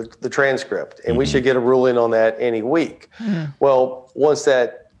unseal the transcript, and we should get a ruling on that any week. Well, once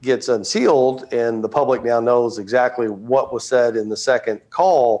that gets unsealed and the public now knows exactly what was said in the second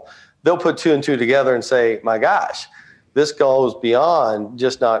call, they'll put two and two together and say, my gosh, this goes beyond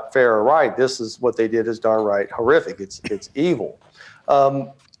just not fair or right. This is what they did is darn right horrific. It's evil.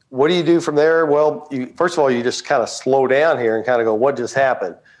 What do you do from there? Well, first of all, you just kind of slow down here and kind of go, what just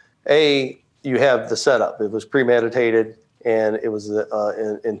happened? You have the setup. It was premeditated, and it was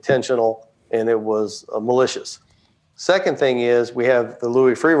intentional, and it was malicious. Second thing is we have the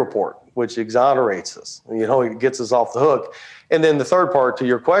Louis Freeh report, which exonerates us. It gets us off the hook. And then the third part to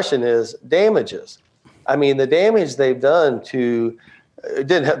your question is damages. I mean, the damage they've done to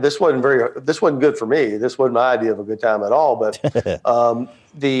this wasn't good for me. This wasn't my idea of a good time at all. But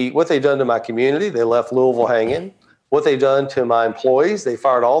what they've done to my community, they left Louisville hanging. What they've done to my employees, they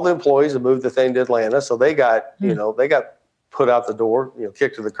fired all the employees and moved the thing to Atlanta. So they got, they got put out the door,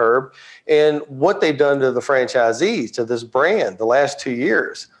 kicked to the curb. And what they've done to the franchisees, to this brand, the last 2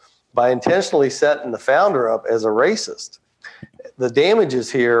 years, by intentionally setting the founder up as a racist, the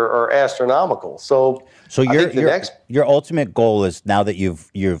damages here are astronomical. So your ultimate goal is, now that you've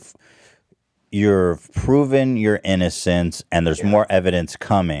proven your innocence and there's more evidence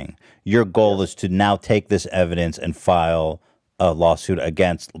coming, your goal is to now take this evidence and file a lawsuit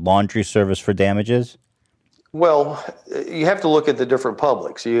against Laundry Service for damages? Well, you have to look at the different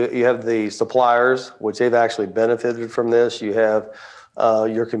publics. You have the suppliers, which they've actually benefited from this. You have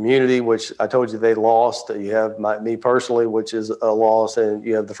your community, which I told you they lost. You have me personally, which is a loss, and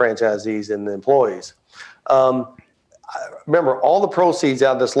you have the franchisees and the employees. Remember, all the proceeds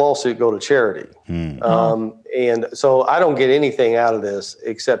out of this lawsuit go to charity. And so I don't get anything out of this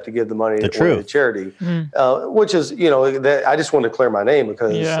except to give the money to charity, which is, I just want to clear my name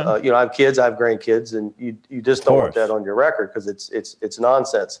because, I have kids, I have grandkids, and you just don't want that on your record because it's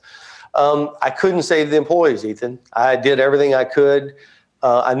nonsense. I couldn't save the employees, Ethan. I did everything I could.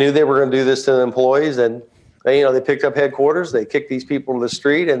 I knew they were going to do this to the employees, and they picked up headquarters. They kicked these people to the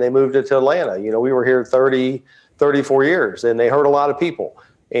street, and they moved it to Atlanta. We were here 34 years, and they hurt a lot of people.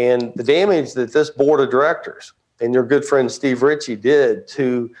 And the damage that this board of directors and your good friend Steve Ritchie did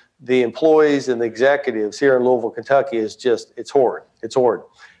to the employees and the executives here in Louisville, Kentucky is it's horrid. It's horrid.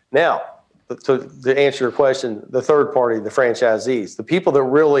 Now, to answer your question, the third party, the franchisees, the people that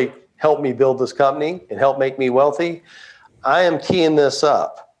really helped me build this company and helped make me wealthy, I am teeing this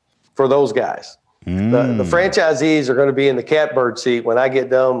up for those guys. The franchisees are going to be in the catbird seat when I get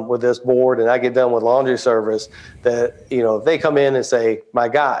done with this board and I get done with Laundry Service, that, if they come in and say, my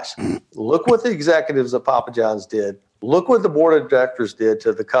gosh, look what the executives of Papa John's did. Look what the board of directors did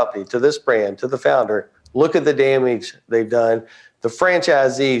to the company, to this brand, to the founder. Look at the damage they've done. The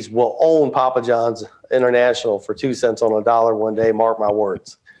franchisees will own Papa John's International for 2 cents on a dollar one day. Mark my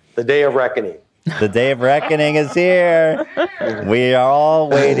words. The day of reckoning. The day of reckoning is here. We are all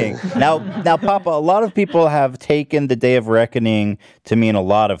waiting. Now, Papa, a lot of people have taken the day of reckoning to mean a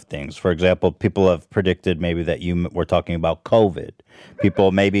lot of things. For example, people have predicted maybe that you were talking about COVID.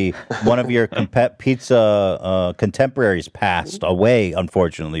 People, maybe one of your pizza contemporaries passed away.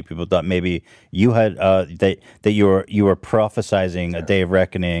 Unfortunately, people thought maybe you had that you were prophesizing a day of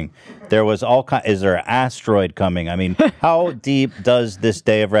reckoning. There was is there an asteroid coming? I mean, how deep does this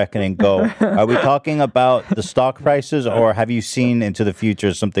day of reckoning go? Are we talking about the stock prices, or have you seen into the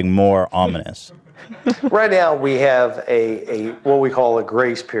future something more ominous? Right now, we have a what we call a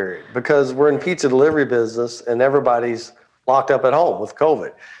grace period, because we're in pizza delivery business and everybody's locked up at home with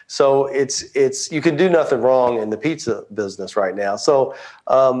COVID. So it's you can do nothing wrong in the pizza business right now. So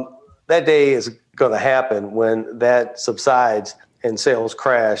that day is going to happen when that subsides and sales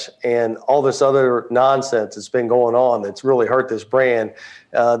crash and all this other nonsense that's been going on that's really hurt this brand.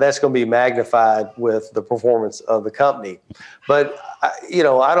 That's going to be magnified with the performance of the company. But, I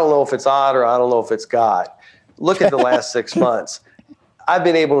don't know if it's odd or I don't know if it's God. Look at the last 6 months. I've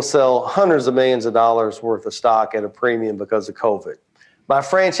been able to sell hundreds of millions of dollars worth of stock at a premium because of COVID. My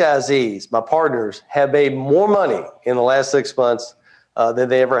franchisees, my partners, have made more money in the last 6 months than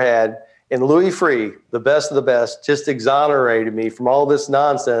they ever had. And Louis Freeh, the best of the best, just exonerated me from all this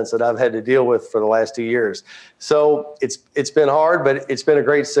nonsense that I've had to deal with for the last 2 years. So it's been hard, but it's been a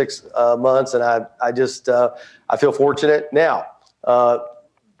great 6 months, and I feel fortunate. Now,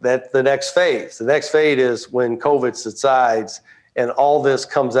 that the next phase. The next phase is when COVID subsides and all this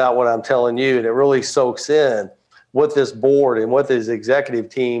comes out, what I'm telling you, and it really soaks in what this board and what this executive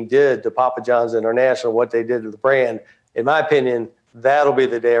team did to Papa John's International, what they did to the brand. In my opinion, that'll be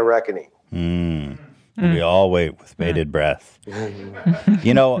the day of reckoning. We all wait with bated breath.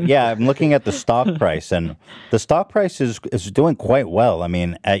 You know, yeah, I'm looking at the stock price, and the stock price is doing quite well. I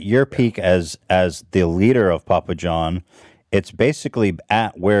mean, at your peak as the leader of Papa John, it's basically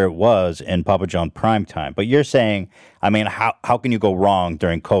at where it was in Papa John prime time. But you're saying, I mean, how can you go wrong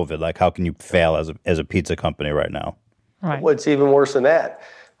during COVID? Like, how can you fail as a pizza company right now? Right. Well, it's even worse than that.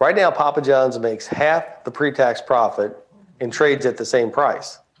 Right now, Papa John's makes half the pre-tax profit and trades at the same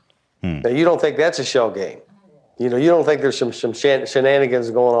price. Now, you don't think that's a shell game. You know, you don't think there's some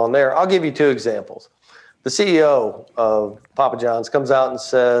shenanigans going on there. I'll give you two examples. The CEO of Papa John's comes out and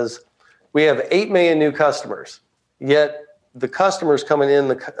says, we have 8 million new customers, yet the customers coming in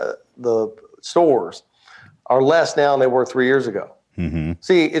the stores are less now than they were 3 years ago. Mm-hmm.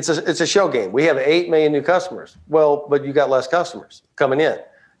 See, it's a shell game. We have 8 million new customers. Well, but you got less customers coming in.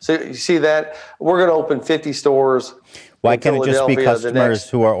 So you see that? We're going to open 50 stores. Why can't it just be customers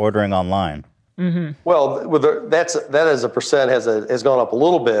who are ordering online? Mm-hmm. Well, that as a percent has gone up a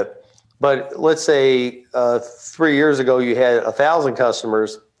little bit. But let's say 3 years ago you had 1,000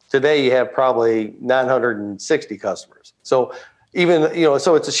 customers. Today you have probably 960 customers. So even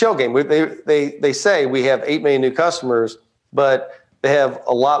so it's a shell game. They say we have 8 million new customers, but they have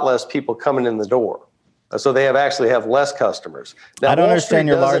a lot less people coming in the door. So they actually have less customers. Now, I don't understand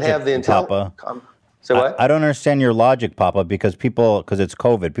your logic, Papa. Say what? I don't understand your logic, Papa, because it's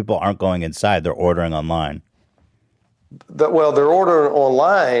COVID, people aren't going inside; they're ordering online. Well, they're ordering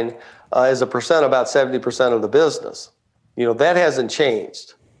online as a percent, about 70% of the business. You know, that hasn't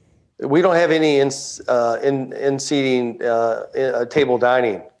changed. We don't have any in-seating table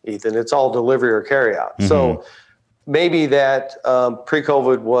dining, Ethan. It's all delivery or carryout. Mm-hmm. So maybe that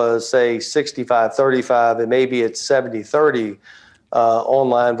pre-COVID was, say, 65-35, and maybe it's 70-30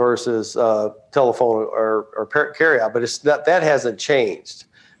 online versus telephone or carryout. But that hasn't changed.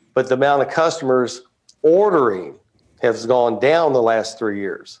 But the amount of customers ordering has gone down the last 3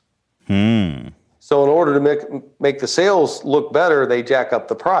 years. So in order to make the sales look better, they jack up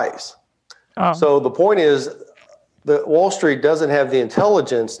the price. Oh. So the point is that Wall Street doesn't have the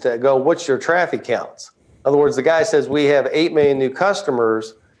intelligence to go, what's your traffic counts? In other words, the guy says we have 8 million new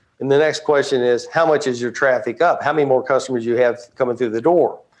customers, and the next question is, how much is your traffic up? How many more customers you have coming through the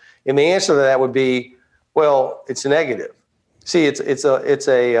door? And the answer to that would be, well, it's negative. See, it's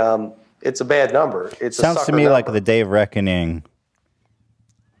a bad number. It sounds to me like the day of reckoning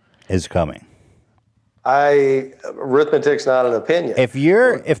is coming. Arithmetic's not an opinion.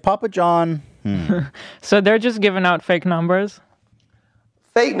 If Papa John, so they're just giving out fake numbers.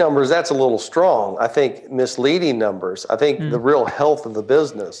 Fake numbers, that's a little strong. I think misleading numbers. I think the real health of the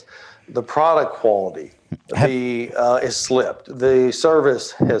business, the product quality, has slipped. The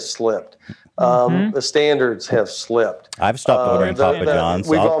service has slipped. The standards have slipped. I've stopped ordering Papa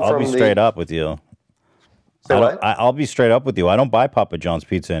John's. I'll be straight up with you. I'll be straight up with you. I don't buy Papa John's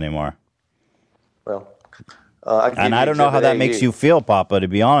pizza anymore. Well, I don't know how that makes you feel, Papa, to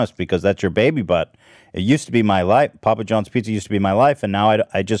be honest, because that's your baby, but it used to be my life. Papa John's Pizza used to be my life, and now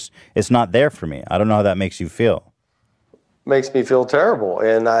it's not there for me. I don't know how that makes you feel. Makes me feel terrible,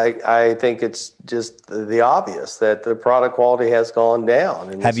 and I think it's just the obvious that the product quality has gone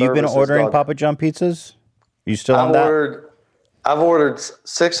down. And have you been ordering Papa John pizzas? Are you still on that? I've ordered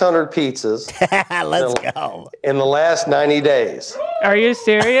 600 pizzas. Let's go. In the last 90 days. Are you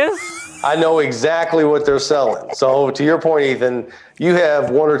serious? I know exactly what they're selling. So to your point, Ethan, you have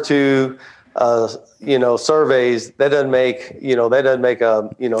one or two, surveys. That doesn't make a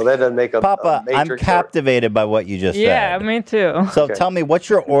Papa, I'm captivated by what you just said. Yeah, me too. So tell me, what's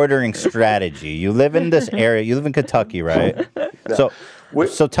your ordering strategy? You live in this area. You live in Kentucky, right? No.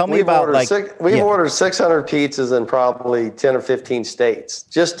 So tell me about we've ordered 600 pizzas in probably 10 or 15 states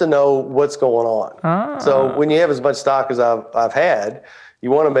just to know what's going on. So when you have as much stock as I've had, you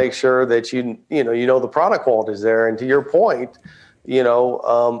want to make sure that you know the product quality is there. And to your point,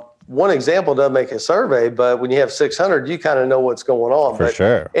 one example doesn't make a survey, but when you have 600, you kind of know what's going on. For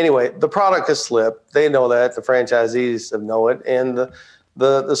sure. Anyway, the product has slipped. They know that. The franchisees know it, and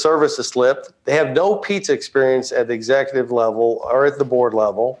the service has slipped. They have no pizza experience at the executive level or at the board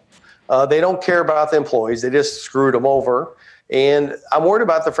level. They don't care about the employees. They just screwed them over. And I'm worried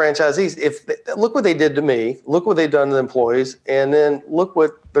about the franchisees. Look what they did to me. Look what they've done to the employees. And then look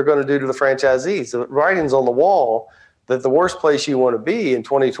what they're going to do to the franchisees. The writing's on the wall that the worst place you want to be in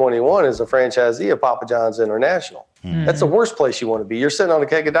 2021 is a franchisee of Papa John's International. That's the worst place you want to be. You're sitting on a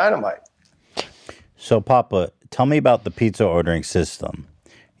keg of dynamite. So, Papa, tell me about the pizza ordering system.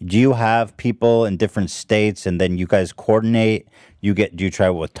 Do you have people in different states, and then you guys coordinate? Do you try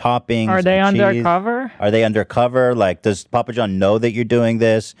with toppings? Are they undercover? Are they undercover? Like, does Papa John know that you're doing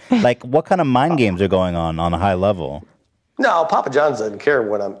this? Like, what kind of mind games are going on a high level? No, Papa John's doesn't care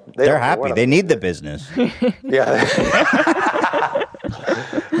what I'm. They're happy. They need the business. Yeah.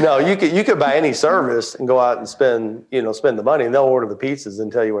 No, you could buy any service and go out and spend the money, and they'll order the pizzas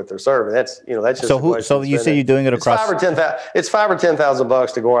and tell you what they're serving. That's just. So you say you're doing it across? It's $5,000 or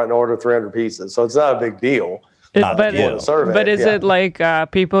 $10,000 to go out and order 300 pizzas, so it's not a big deal. But is it like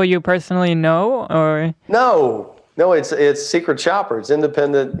people you personally know, or no? It's secret shoppers,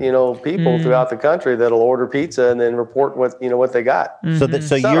 independent people throughout the country that'll order pizza and then report what they got. So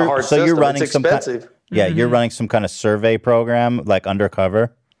you're running it's expensive. You're running some kind of survey program like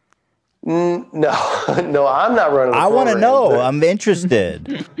undercover. No, I'm not running. I want to know. I'm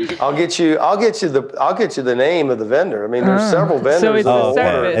interested. I'll get you the name of the vendor. I mean, there's several vendors. So it's a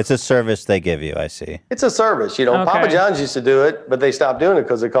service. It's a service they give you. I see. It's a service. Papa John's used to do it, but they stopped doing it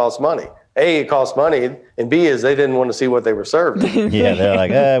because it costs money. A, it costs money, and B is they didn't want to see what they were serving. Yeah, they're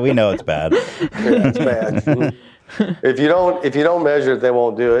like, we know it's bad. Yeah, it's bad. If you don't measure it, they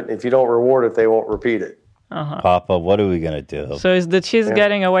won't do it. If you don't reward it, they won't repeat it. Papa, what are we gonna do? So is the cheese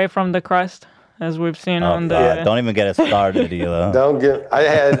getting away from the crust, as we've seen on the? Yeah, don't even get it started, Ela. I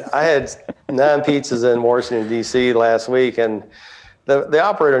had 9 pizzas in Washington D.C. last week, and the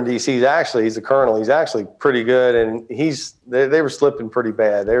operator in D.C. he's a colonel. He's actually pretty good, and they were slipping pretty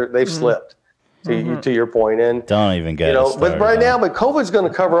bad. They've slipped. To your point, and don't even get it started, but COVID's going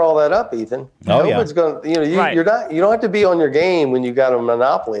to cover all that up, Ethan. COVID's going to, you don't have to be on your game when you got a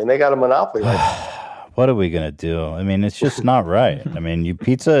monopoly, and they got a monopoly right now. What are we gonna do? I mean, it's just not right. I mean,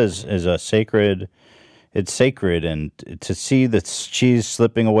 pizza is a sacred. It's sacred, and to see the cheese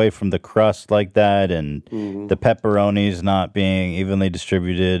slipping away from the crust like that, and the pepperonis not being evenly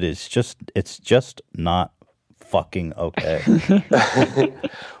distributed, it's just not fucking okay.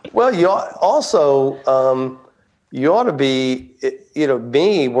 Well, you ought to be,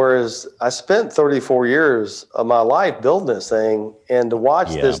 me, whereas I spent 34 years of my life building this thing, and to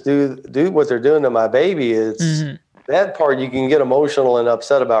watch this do what they're doing to my baby, that part you can get emotional and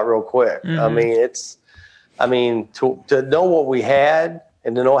upset about real quick. I mean, to know what we had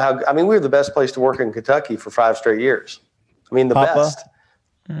and to know we were the best place to work in Kentucky for 5 straight years. I mean, the Papa? best.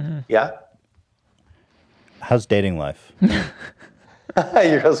 Yeah. How's dating life?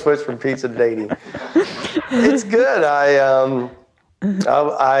 You're gonna switch from pizza to dating. It's good. I've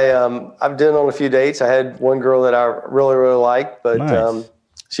been on a few dates. I had one girl that I really, really liked, but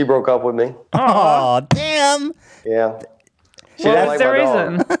she broke up with me. Oh, damn. Yeah. What's the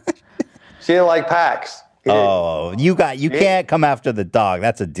reason? She didn't like PAX. You can't come after the dog.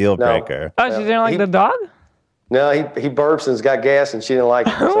 That's a deal breaker. Oh, she didn't like the dog? No, he burps and has got gas, and she didn't like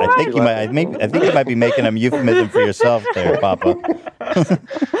it. So I think you might be making a euphemism for yourself there, Papa.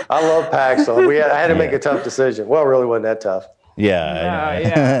 I love PAX, so I had to make a tough decision. Well, it really wasn't that tough.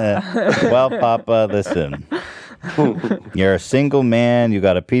 Yeah. Well, Papa, listen. You're a single man. You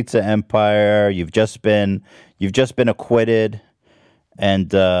got a pizza empire. You've just been acquitted.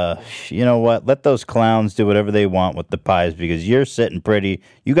 And you know what? Let those clowns do whatever they want with the pies, because you're sitting pretty.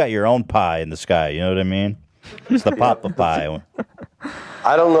 You got your own pie in the sky. You know what I mean? It's the Papa pie.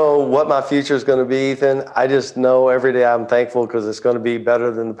 I don't know what my future is going to be, Ethan. I just know every day I'm thankful because it's going to be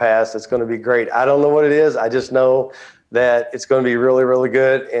better than the past. It's going to be great. I don't know what it is. I just know that it's going to be really, really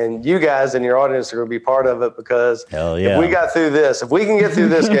good. And you guys and your audience are going to be part of it, because if we got through this, if we can get through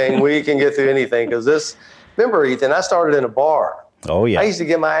this game, we can get through anything. Because remember, Ethan, I started in a bar. Oh, yeah. I used to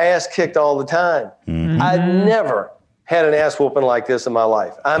get my ass kicked all the time. I never had an ass whooping like this in my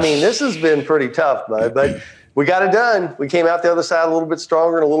life. I mean, this has been pretty tough, bud, but we got it done. We came out the other side a little bit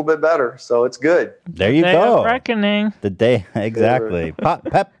stronger and a little bit better, so it's good. There you go. Of reckoning. The day, exactly.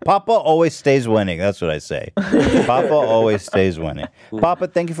 Papa always stays winning. That's what I say. Papa always stays winning. Papa,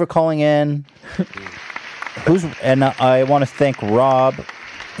 thank you for calling in. I want to thank Rob,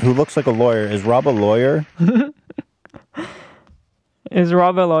 who looks like a lawyer. Is Rob a lawyer? Is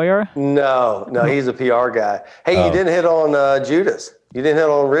Rob a lawyer? No, he's a PR guy. Hey, you didn't hit on Judas. You didn't hit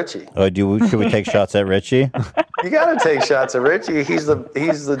on Richie. Oh, should we take shots at Richie? You got to take shots at Richie. He's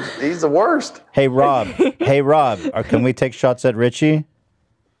the worst. Hey, Rob. Can we take shots at Richie?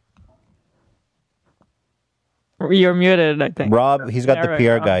 You're muted, I think. Rob, he's got the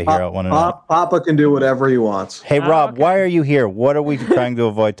PR guy here. I want to know. Papa can do whatever he wants. Hey, Rob, why are you here? What are we trying to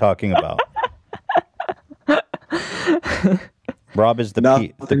avoid talking about? Rob is the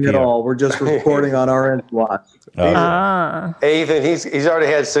Nothing PR. at all. We're just recording on our end watch. Hey, Ethan, he's already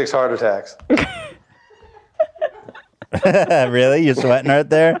had 6 heart attacks. Really? You're sweating right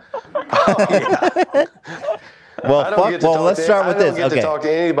there? Oh, yeah. Well, let's start with this. I don't get to talk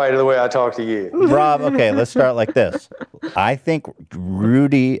to anybody the way I talk to you. Rob, okay, let's start like this. I think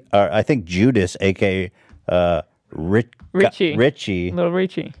Judas, a.k.a. Richie. Little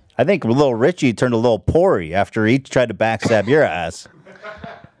Richie. I think little Richie turned a little Pori after he tried to backstab your ass.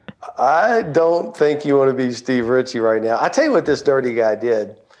 I don't think you want to be Steve Ritchie right now. I tell you what this dirty guy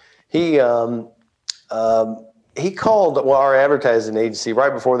did. He called our advertising agency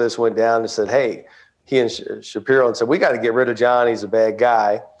right before this went down and said, hey, he and Shapiro and said, we got to get rid of John. He's a bad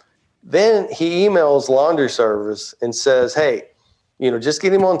guy. Then he emails laundry service and says, hey, just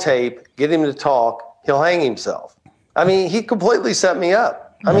get him on tape, get him to talk. He'll hang himself. I mean, he completely set me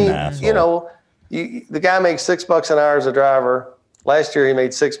up. I mean, the guy makes $6 an hour as a driver. Last year he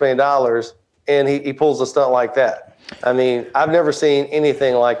made $6 million, and he pulls a stunt like that. I mean, I've never seen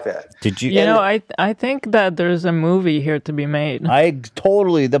anything like that. Did you? I think that there's a movie here to be made. This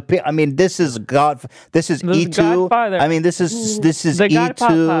is E2. Godfather. I mean, this is The E2.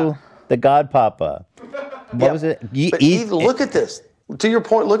 Godpapa. The Godpapa. What was it? Look at this. To your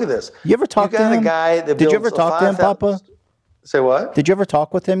point, look at this. You ever talk to him? A guy that Did you ever talk to him, Papa? Say what? Did you ever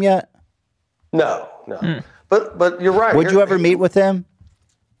talk with him yet? No. But you're right. Would you ever meet with him?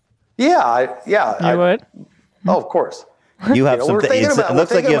 Yeah. You would? Oh, of course. You have some things. It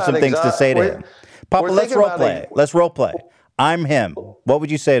looks like you have some things to say to him. Papa, let's role play. Let's role play. I'm him. What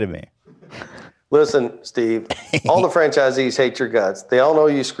would you say to me? Listen, Steve, all the franchisees hate your guts. They all know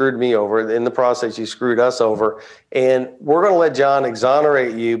you screwed me over. In the process, you screwed us over. And we're going to let John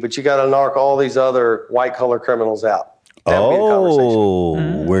exonerate you, but you got to narc all these other white-collar criminals out.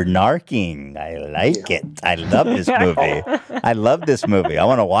 We're narking. I like it. I love this movie. I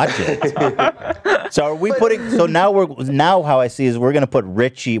want to watch it. So are we now how I see is we're going to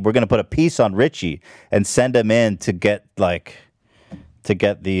put a piece on Richie and send him in to get the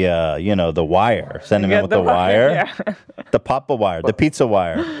the wire. Send him in with the wire. Yeah. The Papa wire, the pizza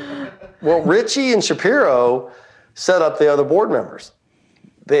wire. Well, Richie and Shapiro set up the other board members.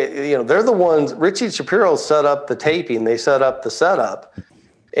 They're the ones. Richie and Shapiro set up the taping. They set up the setup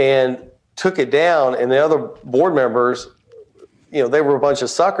and took it down. And the other board members, they were a bunch of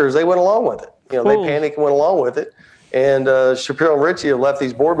suckers. They went along with it. They panicked and went along with it. And Shapiro and Richie have left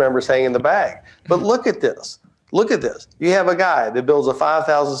these board members hanging in the bag. But look at this. Look at this. You have a guy that builds a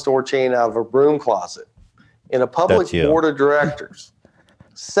 5,000 store chain out of a broom closet in a public board of directors,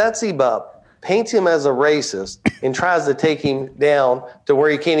 sets him up, paints him as a racist, and tries to take him down to where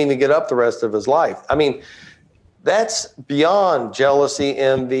he can't even get up the rest of his life. I mean, that's beyond jealousy,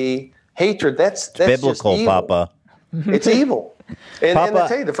 envy, hatred. That's biblical, just evil. Papa. It's evil. And I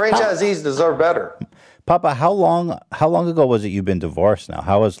tell you, the franchisees deserve better. Papa, how long ago was it you've been divorced now?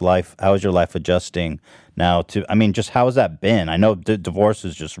 How is your life adjusting now just how has that been? I know divorce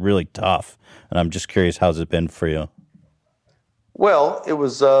is just really tough, and I'm just curious, how's it been for you? Well, it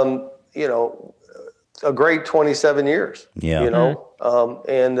was a great 27 years. Yeah.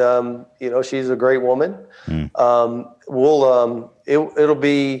 She's a great woman. It'll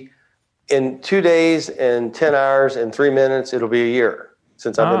be in 2 days and 10 hours and 3 minutes. It'll be a year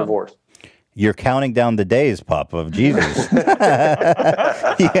since I've been divorced. You're counting down the days, Papa, of Jesus.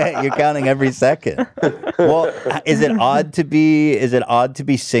 Yeah, you're counting every second. Well, is it odd to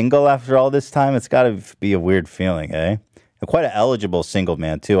be single after all this time? It's got to be a weird feeling, eh? And quite an eligible single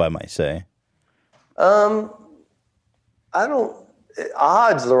man too, I might say. Odd's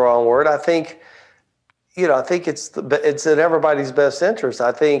the wrong word. I think it's in everybody's best interest.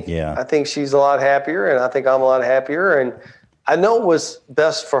 I think she's a lot happier, and I think I'm a lot happier, and I know what's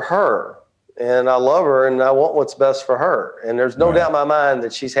best for her, and I love her, and I want what's best for her. And there's no doubt in my mind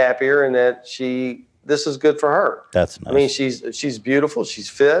that she's happier and that this is good for her. That's nice. I mean, she's beautiful. She's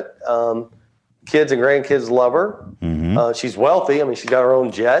fit. Kids and grandkids love her. Mm-hmm. She's wealthy. I mean, she's got her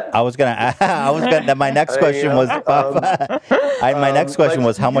own jet. My next question was, my next question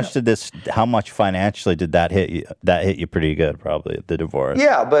was, how much financially did that hit you? That hit you pretty good, probably, the divorce.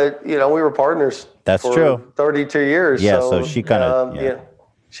 Yeah, but we were partners. That's for true. 32 years. Yeah, so she kind of,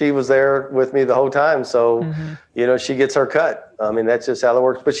 she was there with me the whole time. So, she gets her cut. I mean, that's just how it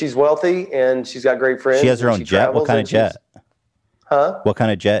works. But she's wealthy and she's got great friends. She has her own jet. What kind of jet? Huh? What kind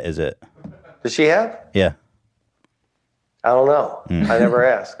of jet is it? Does she have? Yeah. I don't know. I never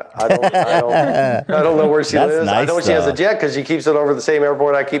asked. I don't know where she lives. Nice, I know she has a jet because she keeps it over the same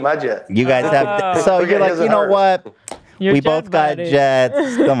airport I keep my jet. You guys have. So you're like, you know what? We both got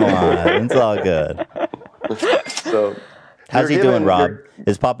jets. Come on, it's all good. So, how's he doing, Rob?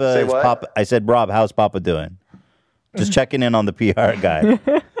 Is Papa? I said, Rob, how's Papa doing? Just checking in on the PR guy.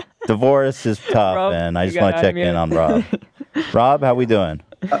 Divorce is tough, Rob, and I you just want to gotta check in unmute. on Rob. Rob, how we doing?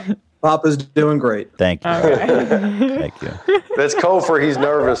 Papa's doing great. Thank you. Thank you. That's code for he's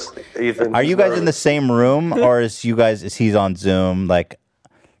nervous, Ethan. Are you guys in the same room, or is he's on Zoom? Like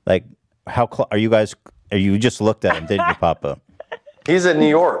how are you guys? You just looked at him, didn't you, Papa? He's in New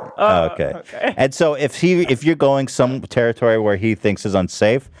York. Oh, okay. And so if you're going some territory where he thinks is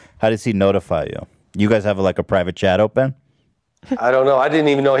unsafe, how does he notify you? You guys have like a private chat open? I don't know. I didn't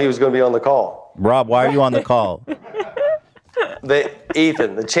even know he was going to be on the call. Rob, why are you on the call?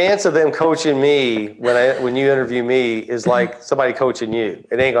 Ethan, the chance of them coaching me when you interview me is like somebody coaching you.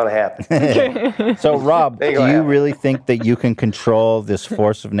 It ain't going to happen. So, Rob, do you really think that you can control this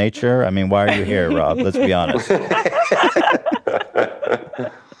force of nature? I mean, why are you here, Rob? Let's be honest.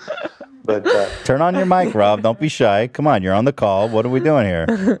 But turn on your mic, Rob. Don't be shy. Come on, you're on the call. What are we doing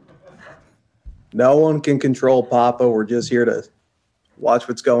here? No one can control Papa. We're just here to watch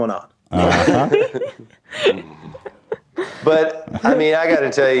what's going on. But I mean, I got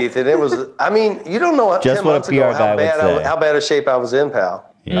to tell you, Ethan, it was. I mean, you don't know what just 10 what months a PR ago guy would say. how bad a shape I was in,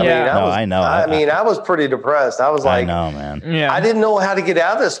 pal. Yeah. I know. I mean, I was pretty depressed. I was like, I know, man. Yeah. I didn't know how to get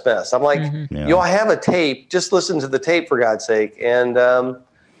out of this mess. I'm like, I have a tape. Just listen to the tape for God's sake. And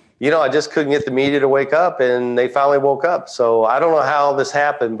I just couldn't get the media to wake up, and they finally woke up. So I don't know how this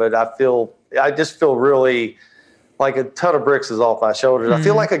happened, but I just feel really like a ton of bricks is off my shoulders. I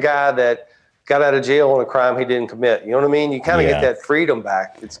feel like a guy that got out of jail on a crime he didn't commit. You know what I mean? You kind of get that freedom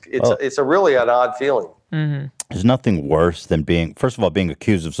back. It's a really an odd feeling. Mm-hmm. There's nothing worse than being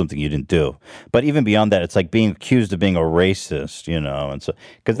accused of something you didn't do. But even beyond that, it's like being accused of being a racist, and so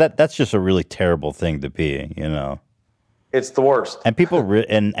because that's just a really terrible thing to be, It's the worst. And people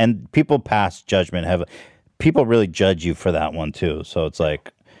and people pass judgment people really judge you for that one too. So it's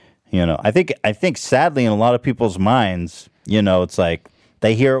like, I think sadly in a lot of people's minds, it's like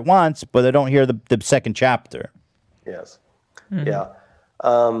they hear it once, but they don't hear the second chapter. Yes. Mm-hmm. Yeah.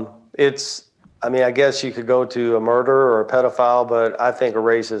 I guess you could go to a murderer or a pedophile, but I think a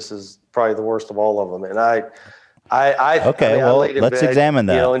racist is probably the worst of all of them. And let's examine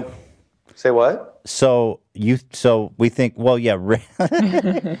that. Say what? So we think, well, yeah.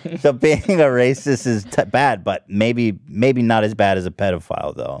 So being a racist is bad, but maybe not as bad as a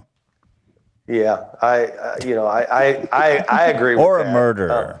pedophile, though. Yeah, I agree with that. Or a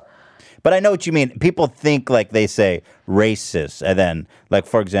murderer. But I know what you mean. People think like they say racist, and then, like,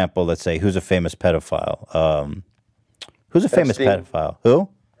 for example, let's say, who's a famous pedophile? Who's a famous pedophile? Who?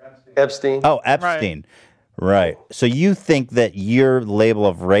 Epstein. Oh, Epstein. Right. So you think that your label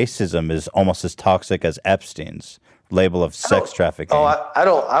of racism is almost as toxic as Epstein's label of sex trafficking? Oh,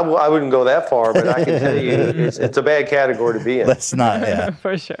 I wouldn't go that far, but I can tell you it's a bad category to be in. Let's not, yeah.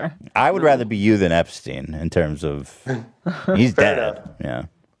 For sure. I would rather be you than Epstein in terms of he's dead. Enough. Yeah.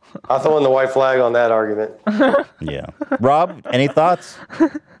 I'll throw in the white flag on that argument. Yeah. Rob, any thoughts?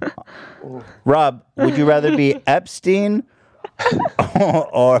 Rob, would you rather be Epstein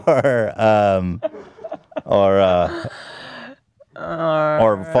or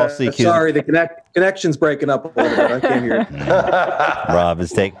falsely accused? Sorry, the connection's breaking up a little bit. I can't hear you. Rob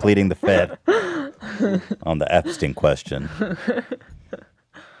is pleading the fifth on the Epstein question.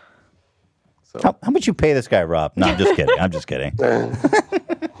 So. How much you pay this guy, Rob? No, I'm just kidding.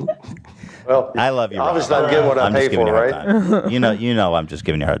 Well, I love you, Rob. Obviously, I'm getting what I pay for, right? You know, I'm just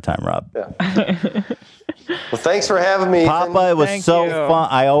giving you a hard time, Rob. Yeah. Well, thanks for having me. Papa, it was fun.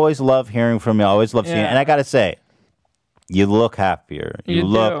 I always love hearing from you. I always love seeing you. And I got to say, you look happier. You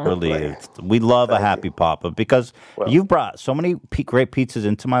look relieved. We love a happy Papa because you've brought so many great pizzas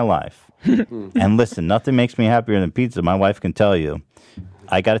into my life. And listen, nothing makes me happier than pizza. My wife can tell you.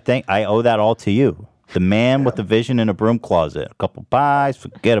 I owe that all to you. The man with the vision in a broom closet. A couple pies,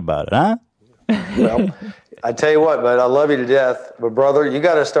 forget about it, huh? Well, I tell you what, but I love you to death. But brother, you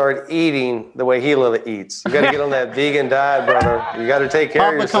got to start eating the way Hila eats. You got to get on that vegan diet, brother. You got to take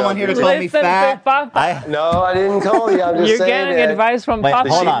care of yourself. Papa, come on here to call me fat. No, I didn't call you. I'm just You're saying getting advice from Papa.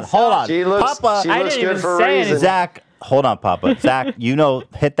 Hold on. She looks good for a reason. Zach, hold on, Papa. Zach,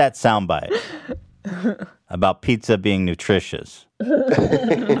 hit that soundbite about pizza being nutritious.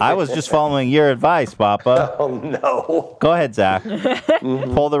 I was just following your advice, Papa. Oh, no. Go ahead, Zach.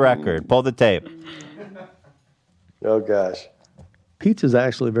 Pull the record. Pull the tape. Oh, gosh. Pizza's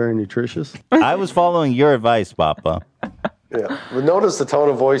actually very nutritious. I was following your advice, Papa. Yeah. But notice the tone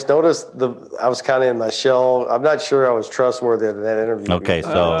of voice. Notice I was kind of in my shell. I'm not sure I was trustworthy in that interview. Okay,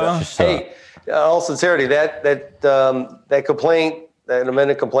 so... hey, all sincerity, that complaint, that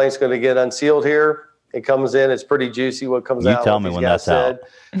amended complaint is going to get unsealed here. It comes in. It's pretty juicy. What comes You out. tell what me these when guys that's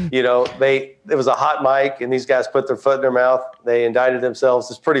said. You know, it was a hot mic, and these guys put their foot in their mouth. They indicted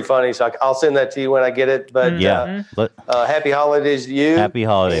themselves. It's pretty funny. So I'll send that to you when I get it. But happy holidays to you. Happy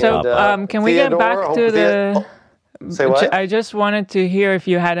holidays. So can we get back to the? Say what? I just wanted to hear if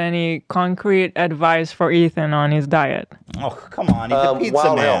you had any concrete advice for Ethan on his diet. Oh, come on. He's a pizza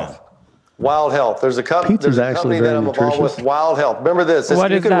Wild man. Health. Wild Health. There's a company that I'm involved with. Wild Health. Remember this. You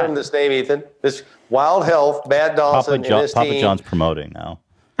can remember this name, Ethan. This Wild Health. Matt Dawson and his Papa team. John's promoting now.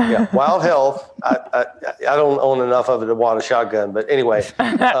 Yeah, Wild Health. I don't own enough of it to want a shotgun, but anyway,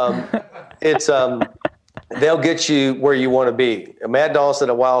 it's they'll get you where you want to be. Matt Dawson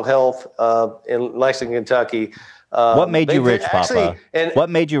at Wild Health in Lexington, Kentucky. What made you rich, Papa?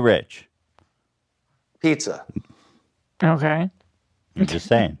 What made you rich? Pizza. Okay. I'm just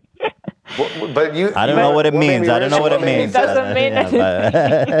saying. But you. I don't know what it means. I don't know what it means. It doesn't mean anything.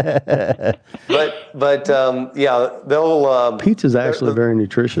 But yeah, they'll. Pizza's actually very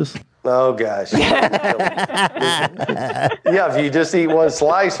nutritious. Oh gosh. Yeah, if you just eat one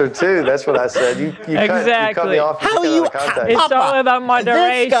slice or two, that's what I said. You cut me off. It's all about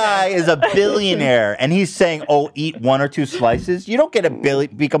moderation. This guy is a billionaire, and he's saying, "Oh, eat one or two slices." You don't get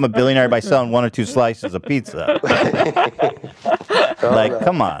become a billionaire by selling one or two slices of pizza.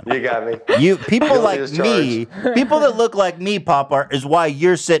 Come on. You got me. People like me, people that look like me, Papa, is why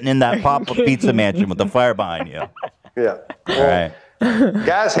you're sitting in that Papa Pizza mansion with the fire behind you. Yeah. All right.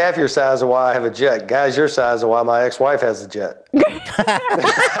 Guys half your size of why I have a jet. Guys your size of why my ex-wife has a jet.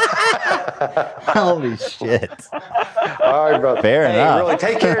 Holy shit. All right, brother. Fair enough. Really,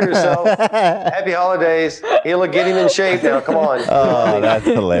 take care of yourself. Happy holidays. He'll get him in shape now. Come on. Oh, that's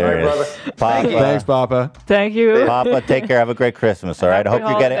hilarious. All right, Papa. Thanks, Papa. Thank you. Papa, take care. Have a great Christmas, all right? I hope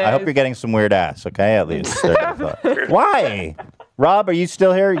you're getting some weird ass, okay? At least. Why? Rob, are you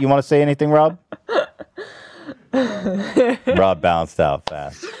still here? You want to say anything, Rob? Rob bounced out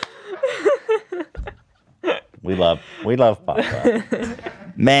fast. We love Papa.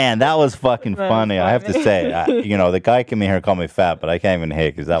 Man, that was fucking funny. I have to say, the guy came in here and called me fat, but I can't even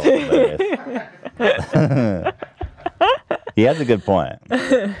hate because that was hilarious. He has a good point.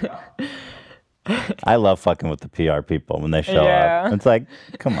 I love fucking with the PR people when they show up. It's like,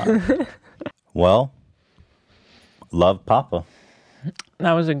 come on. Well, love Papa.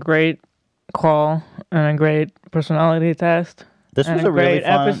 That was a great call and a great personality test. This was a really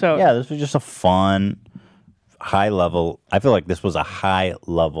fun episode. Yeah, this was just a fun, high level. I feel like this was a high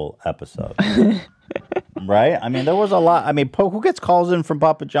level episode. Right? I mean, there was a lot. I mean, who gets calls in from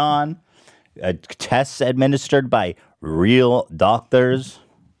Papa John? Tests administered by real doctors.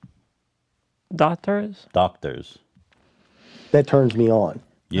 Doctors? Doctors. That turns me on.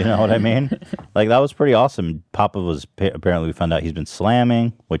 You know what I mean? Like, that was pretty awesome. Papa was, apparently we found out he's been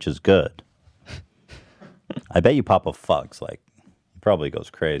slamming, which is good. I bet you Papa fucks, like, he probably goes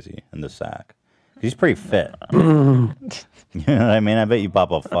crazy in the sack. He's pretty fit. You know what I mean? I bet you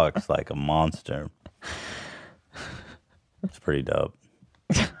Papa fucks like a monster. It's pretty dope.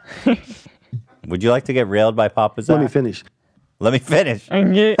 Would you like to get railed by Papa Zach? Let me finish. Let me finish.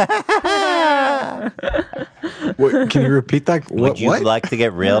 What, can you repeat that? Would you like to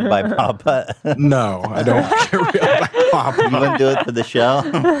get railed by Papa? No, I don't want to get railed by Papa. You wouldn't do it for the show?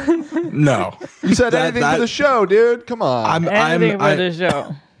 No. You said anything for the show, dude. Come on. Anything for the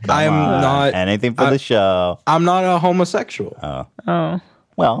show. I'm not anything for the show. I'm not a homosexual. Oh.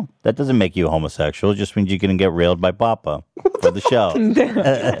 Well, that doesn't make you homosexual. It just means you can get railed by Papa for the show.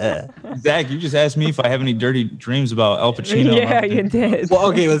 Zach, you just asked me if I have any dirty dreams about Al Pacino. Yeah, you did. Well,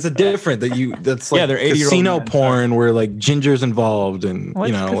 okay, that's different. That's like they're 80-year-old casino men, porn where like Ginger's involved and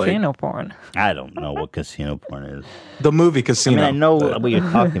What's casino like porn? I don't know what casino porn is. The movie Casino. I mean, I know what you're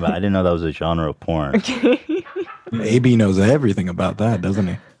talking about. I didn't know that was a genre of porn. AB knows everything about that, doesn't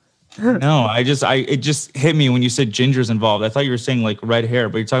he? No, it just hit me when you said Ginger's involved. I thought you were saying like red hair,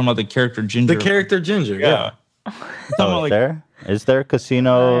 but you're talking about the character Ginger. The character Ginger, yeah. So is there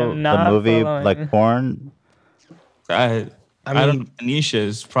casino the movie like porn? I don't know. Anisha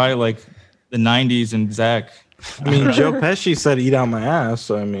is probably like the 90s and Zach. I mean, Joe Pesci said "eat out my ass."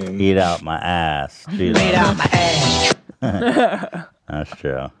 So I mean, eat out my ass. Eat out my ass. That's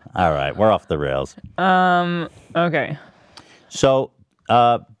true. All right, we're off the rails. Okay. So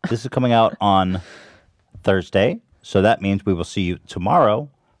this is coming out on Thursday, so that means we will see you tomorrow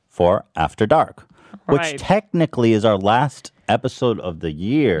for After Dark, which technically is our last episode of the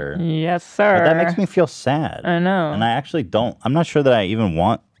year. Yes, sir. But that makes me feel sad. I know. And I actually don't. I'm not sure that I even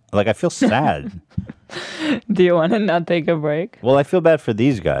want. Like, I feel sad. Do you want to not take a break? Well, I feel bad for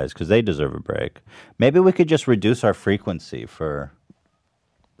these guys because they deserve a break. Maybe we could just reduce our frequency for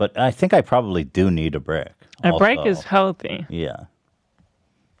But I think I probably do need a break. A break is healthy. Yeah.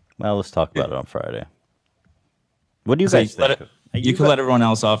 Well, let's talk about it on Friday. What do you guys think? You can let everyone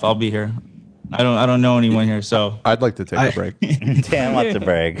else off. I'll be here. I don't know anyone here, so I'd like to take a break. Dan wants a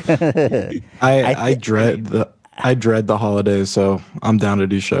break. I dread the holidays, so I'm down to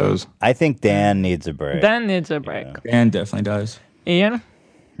do shows. I think Dan needs a break. Dan needs a break. Yeah. Dan definitely does. Ian?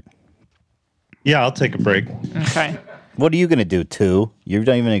 Yeah, I'll take a break. Okay. What are you gonna do? Two? You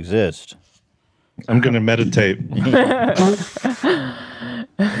don't even exist. I'm gonna meditate. Well,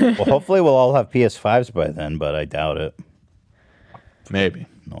 hopefully we'll all have PS5s by then, but I doubt it. Maybe.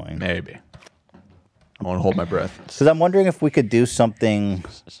 Annoying. Maybe. I want to hold my breath. Because I'm wondering if we could do something,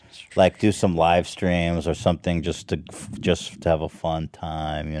 like do some live streams or something, just to have a fun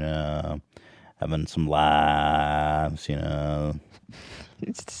time, having some laughs,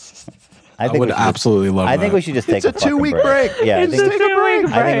 I would absolutely love that. I think we should just take a 2-week break. Yeah, it's a 2-week break.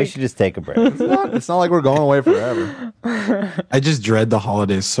 I think we should just take a break. It's not like we're going away forever. I just dread the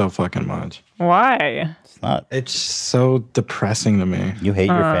holidays so fucking much. Why? It's so depressing to me. You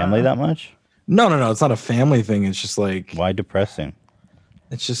hate your family that much? No. It's not a family thing. It's just like... Why depressing?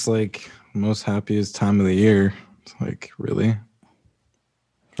 It's just like most happiest time of the year. It's like, really?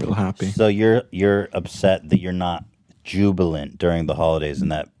 Real happy. So you're upset that you're not jubilant during the holidays,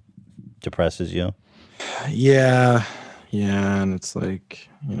 and that depresses you? Yeah, and it's like,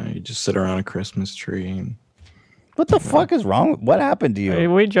 you just sit around a Christmas tree. And, what the fuck is wrong? What happened to you?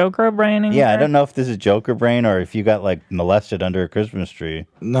 Are we Joker braining? Yeah, I don't know if this is Joker brain or if you got molested under a Christmas tree.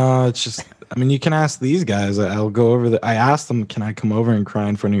 No, it's just, you can ask these guys. I'll go over I asked them, can I come over and cry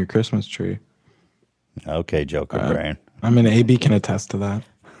in front of your Christmas tree? Okay, Joker brain. AB can attest to that.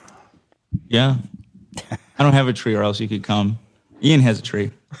 Yeah. I don't have a tree, or else you could come. Ian has a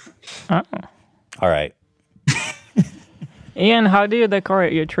tree. Oh. All right. Ian, how do you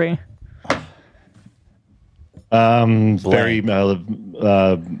decorate your tree? Very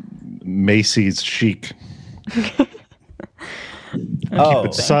Macy's chic. Keep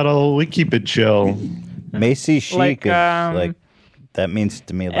it subtle. We keep it chill. Macy's chic is that means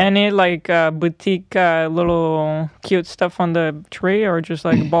to me. Any boutique little cute stuff on the tree, or just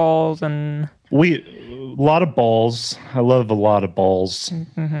balls and. A lot of balls. I love a lot of balls.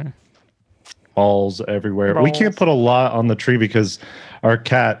 Mm-hmm. Balls everywhere. Balls. We can't put a lot on the tree because our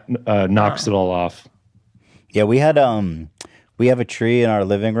cat knocks it all off. Yeah, we have a tree in our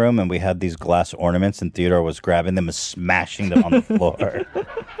living room, and we had these glass ornaments, and Theodore was grabbing them and smashing them on the floor.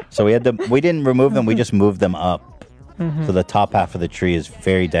 So we didn't remove them, we just moved them up. Mm-hmm. So the top half of the tree is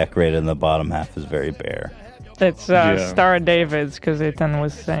very decorated, and the bottom half is very bare. It's Star David's, because Ethan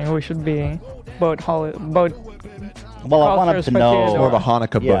was saying we should be boat. Well, I want him to know. More of a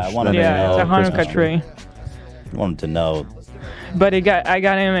Hanukkah bush. Yeah, it's a Hanukkah tree. I want him to know. But I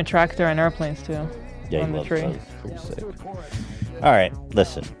got him a tractor and airplanes too. Yeah, on the tree. Pretty sick. All right,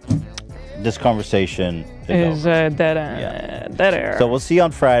 listen. This conversation is dead air. So we'll see you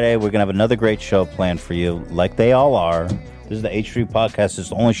on Friday. We're gonna have another great show planned for you, like they all are. This is the H3 podcast. It's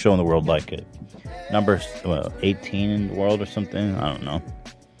the only show in the world like it. Number 18 in the world or something. I don't know.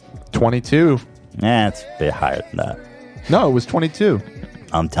 22. Nah, it's a bit higher than that. No, it was 22.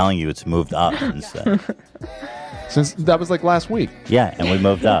 I'm telling you, it's moved up instead. Since that was last week. Yeah, and we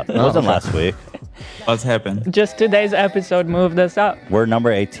moved up. It wasn't last week. What's happened? Just today's episode moved us up. We're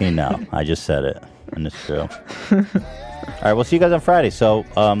number 18 now. I just said it, and it's true. All right, we'll see you guys on Friday. So,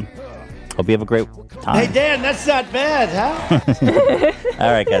 hope you have a great time. Hey, Dan, that's not bad, huh?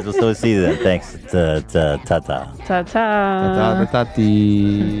 All right, guys, we'll see you then. Thanks. Ta-ta. Ta-ta.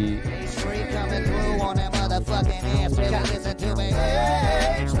 Ta-ta.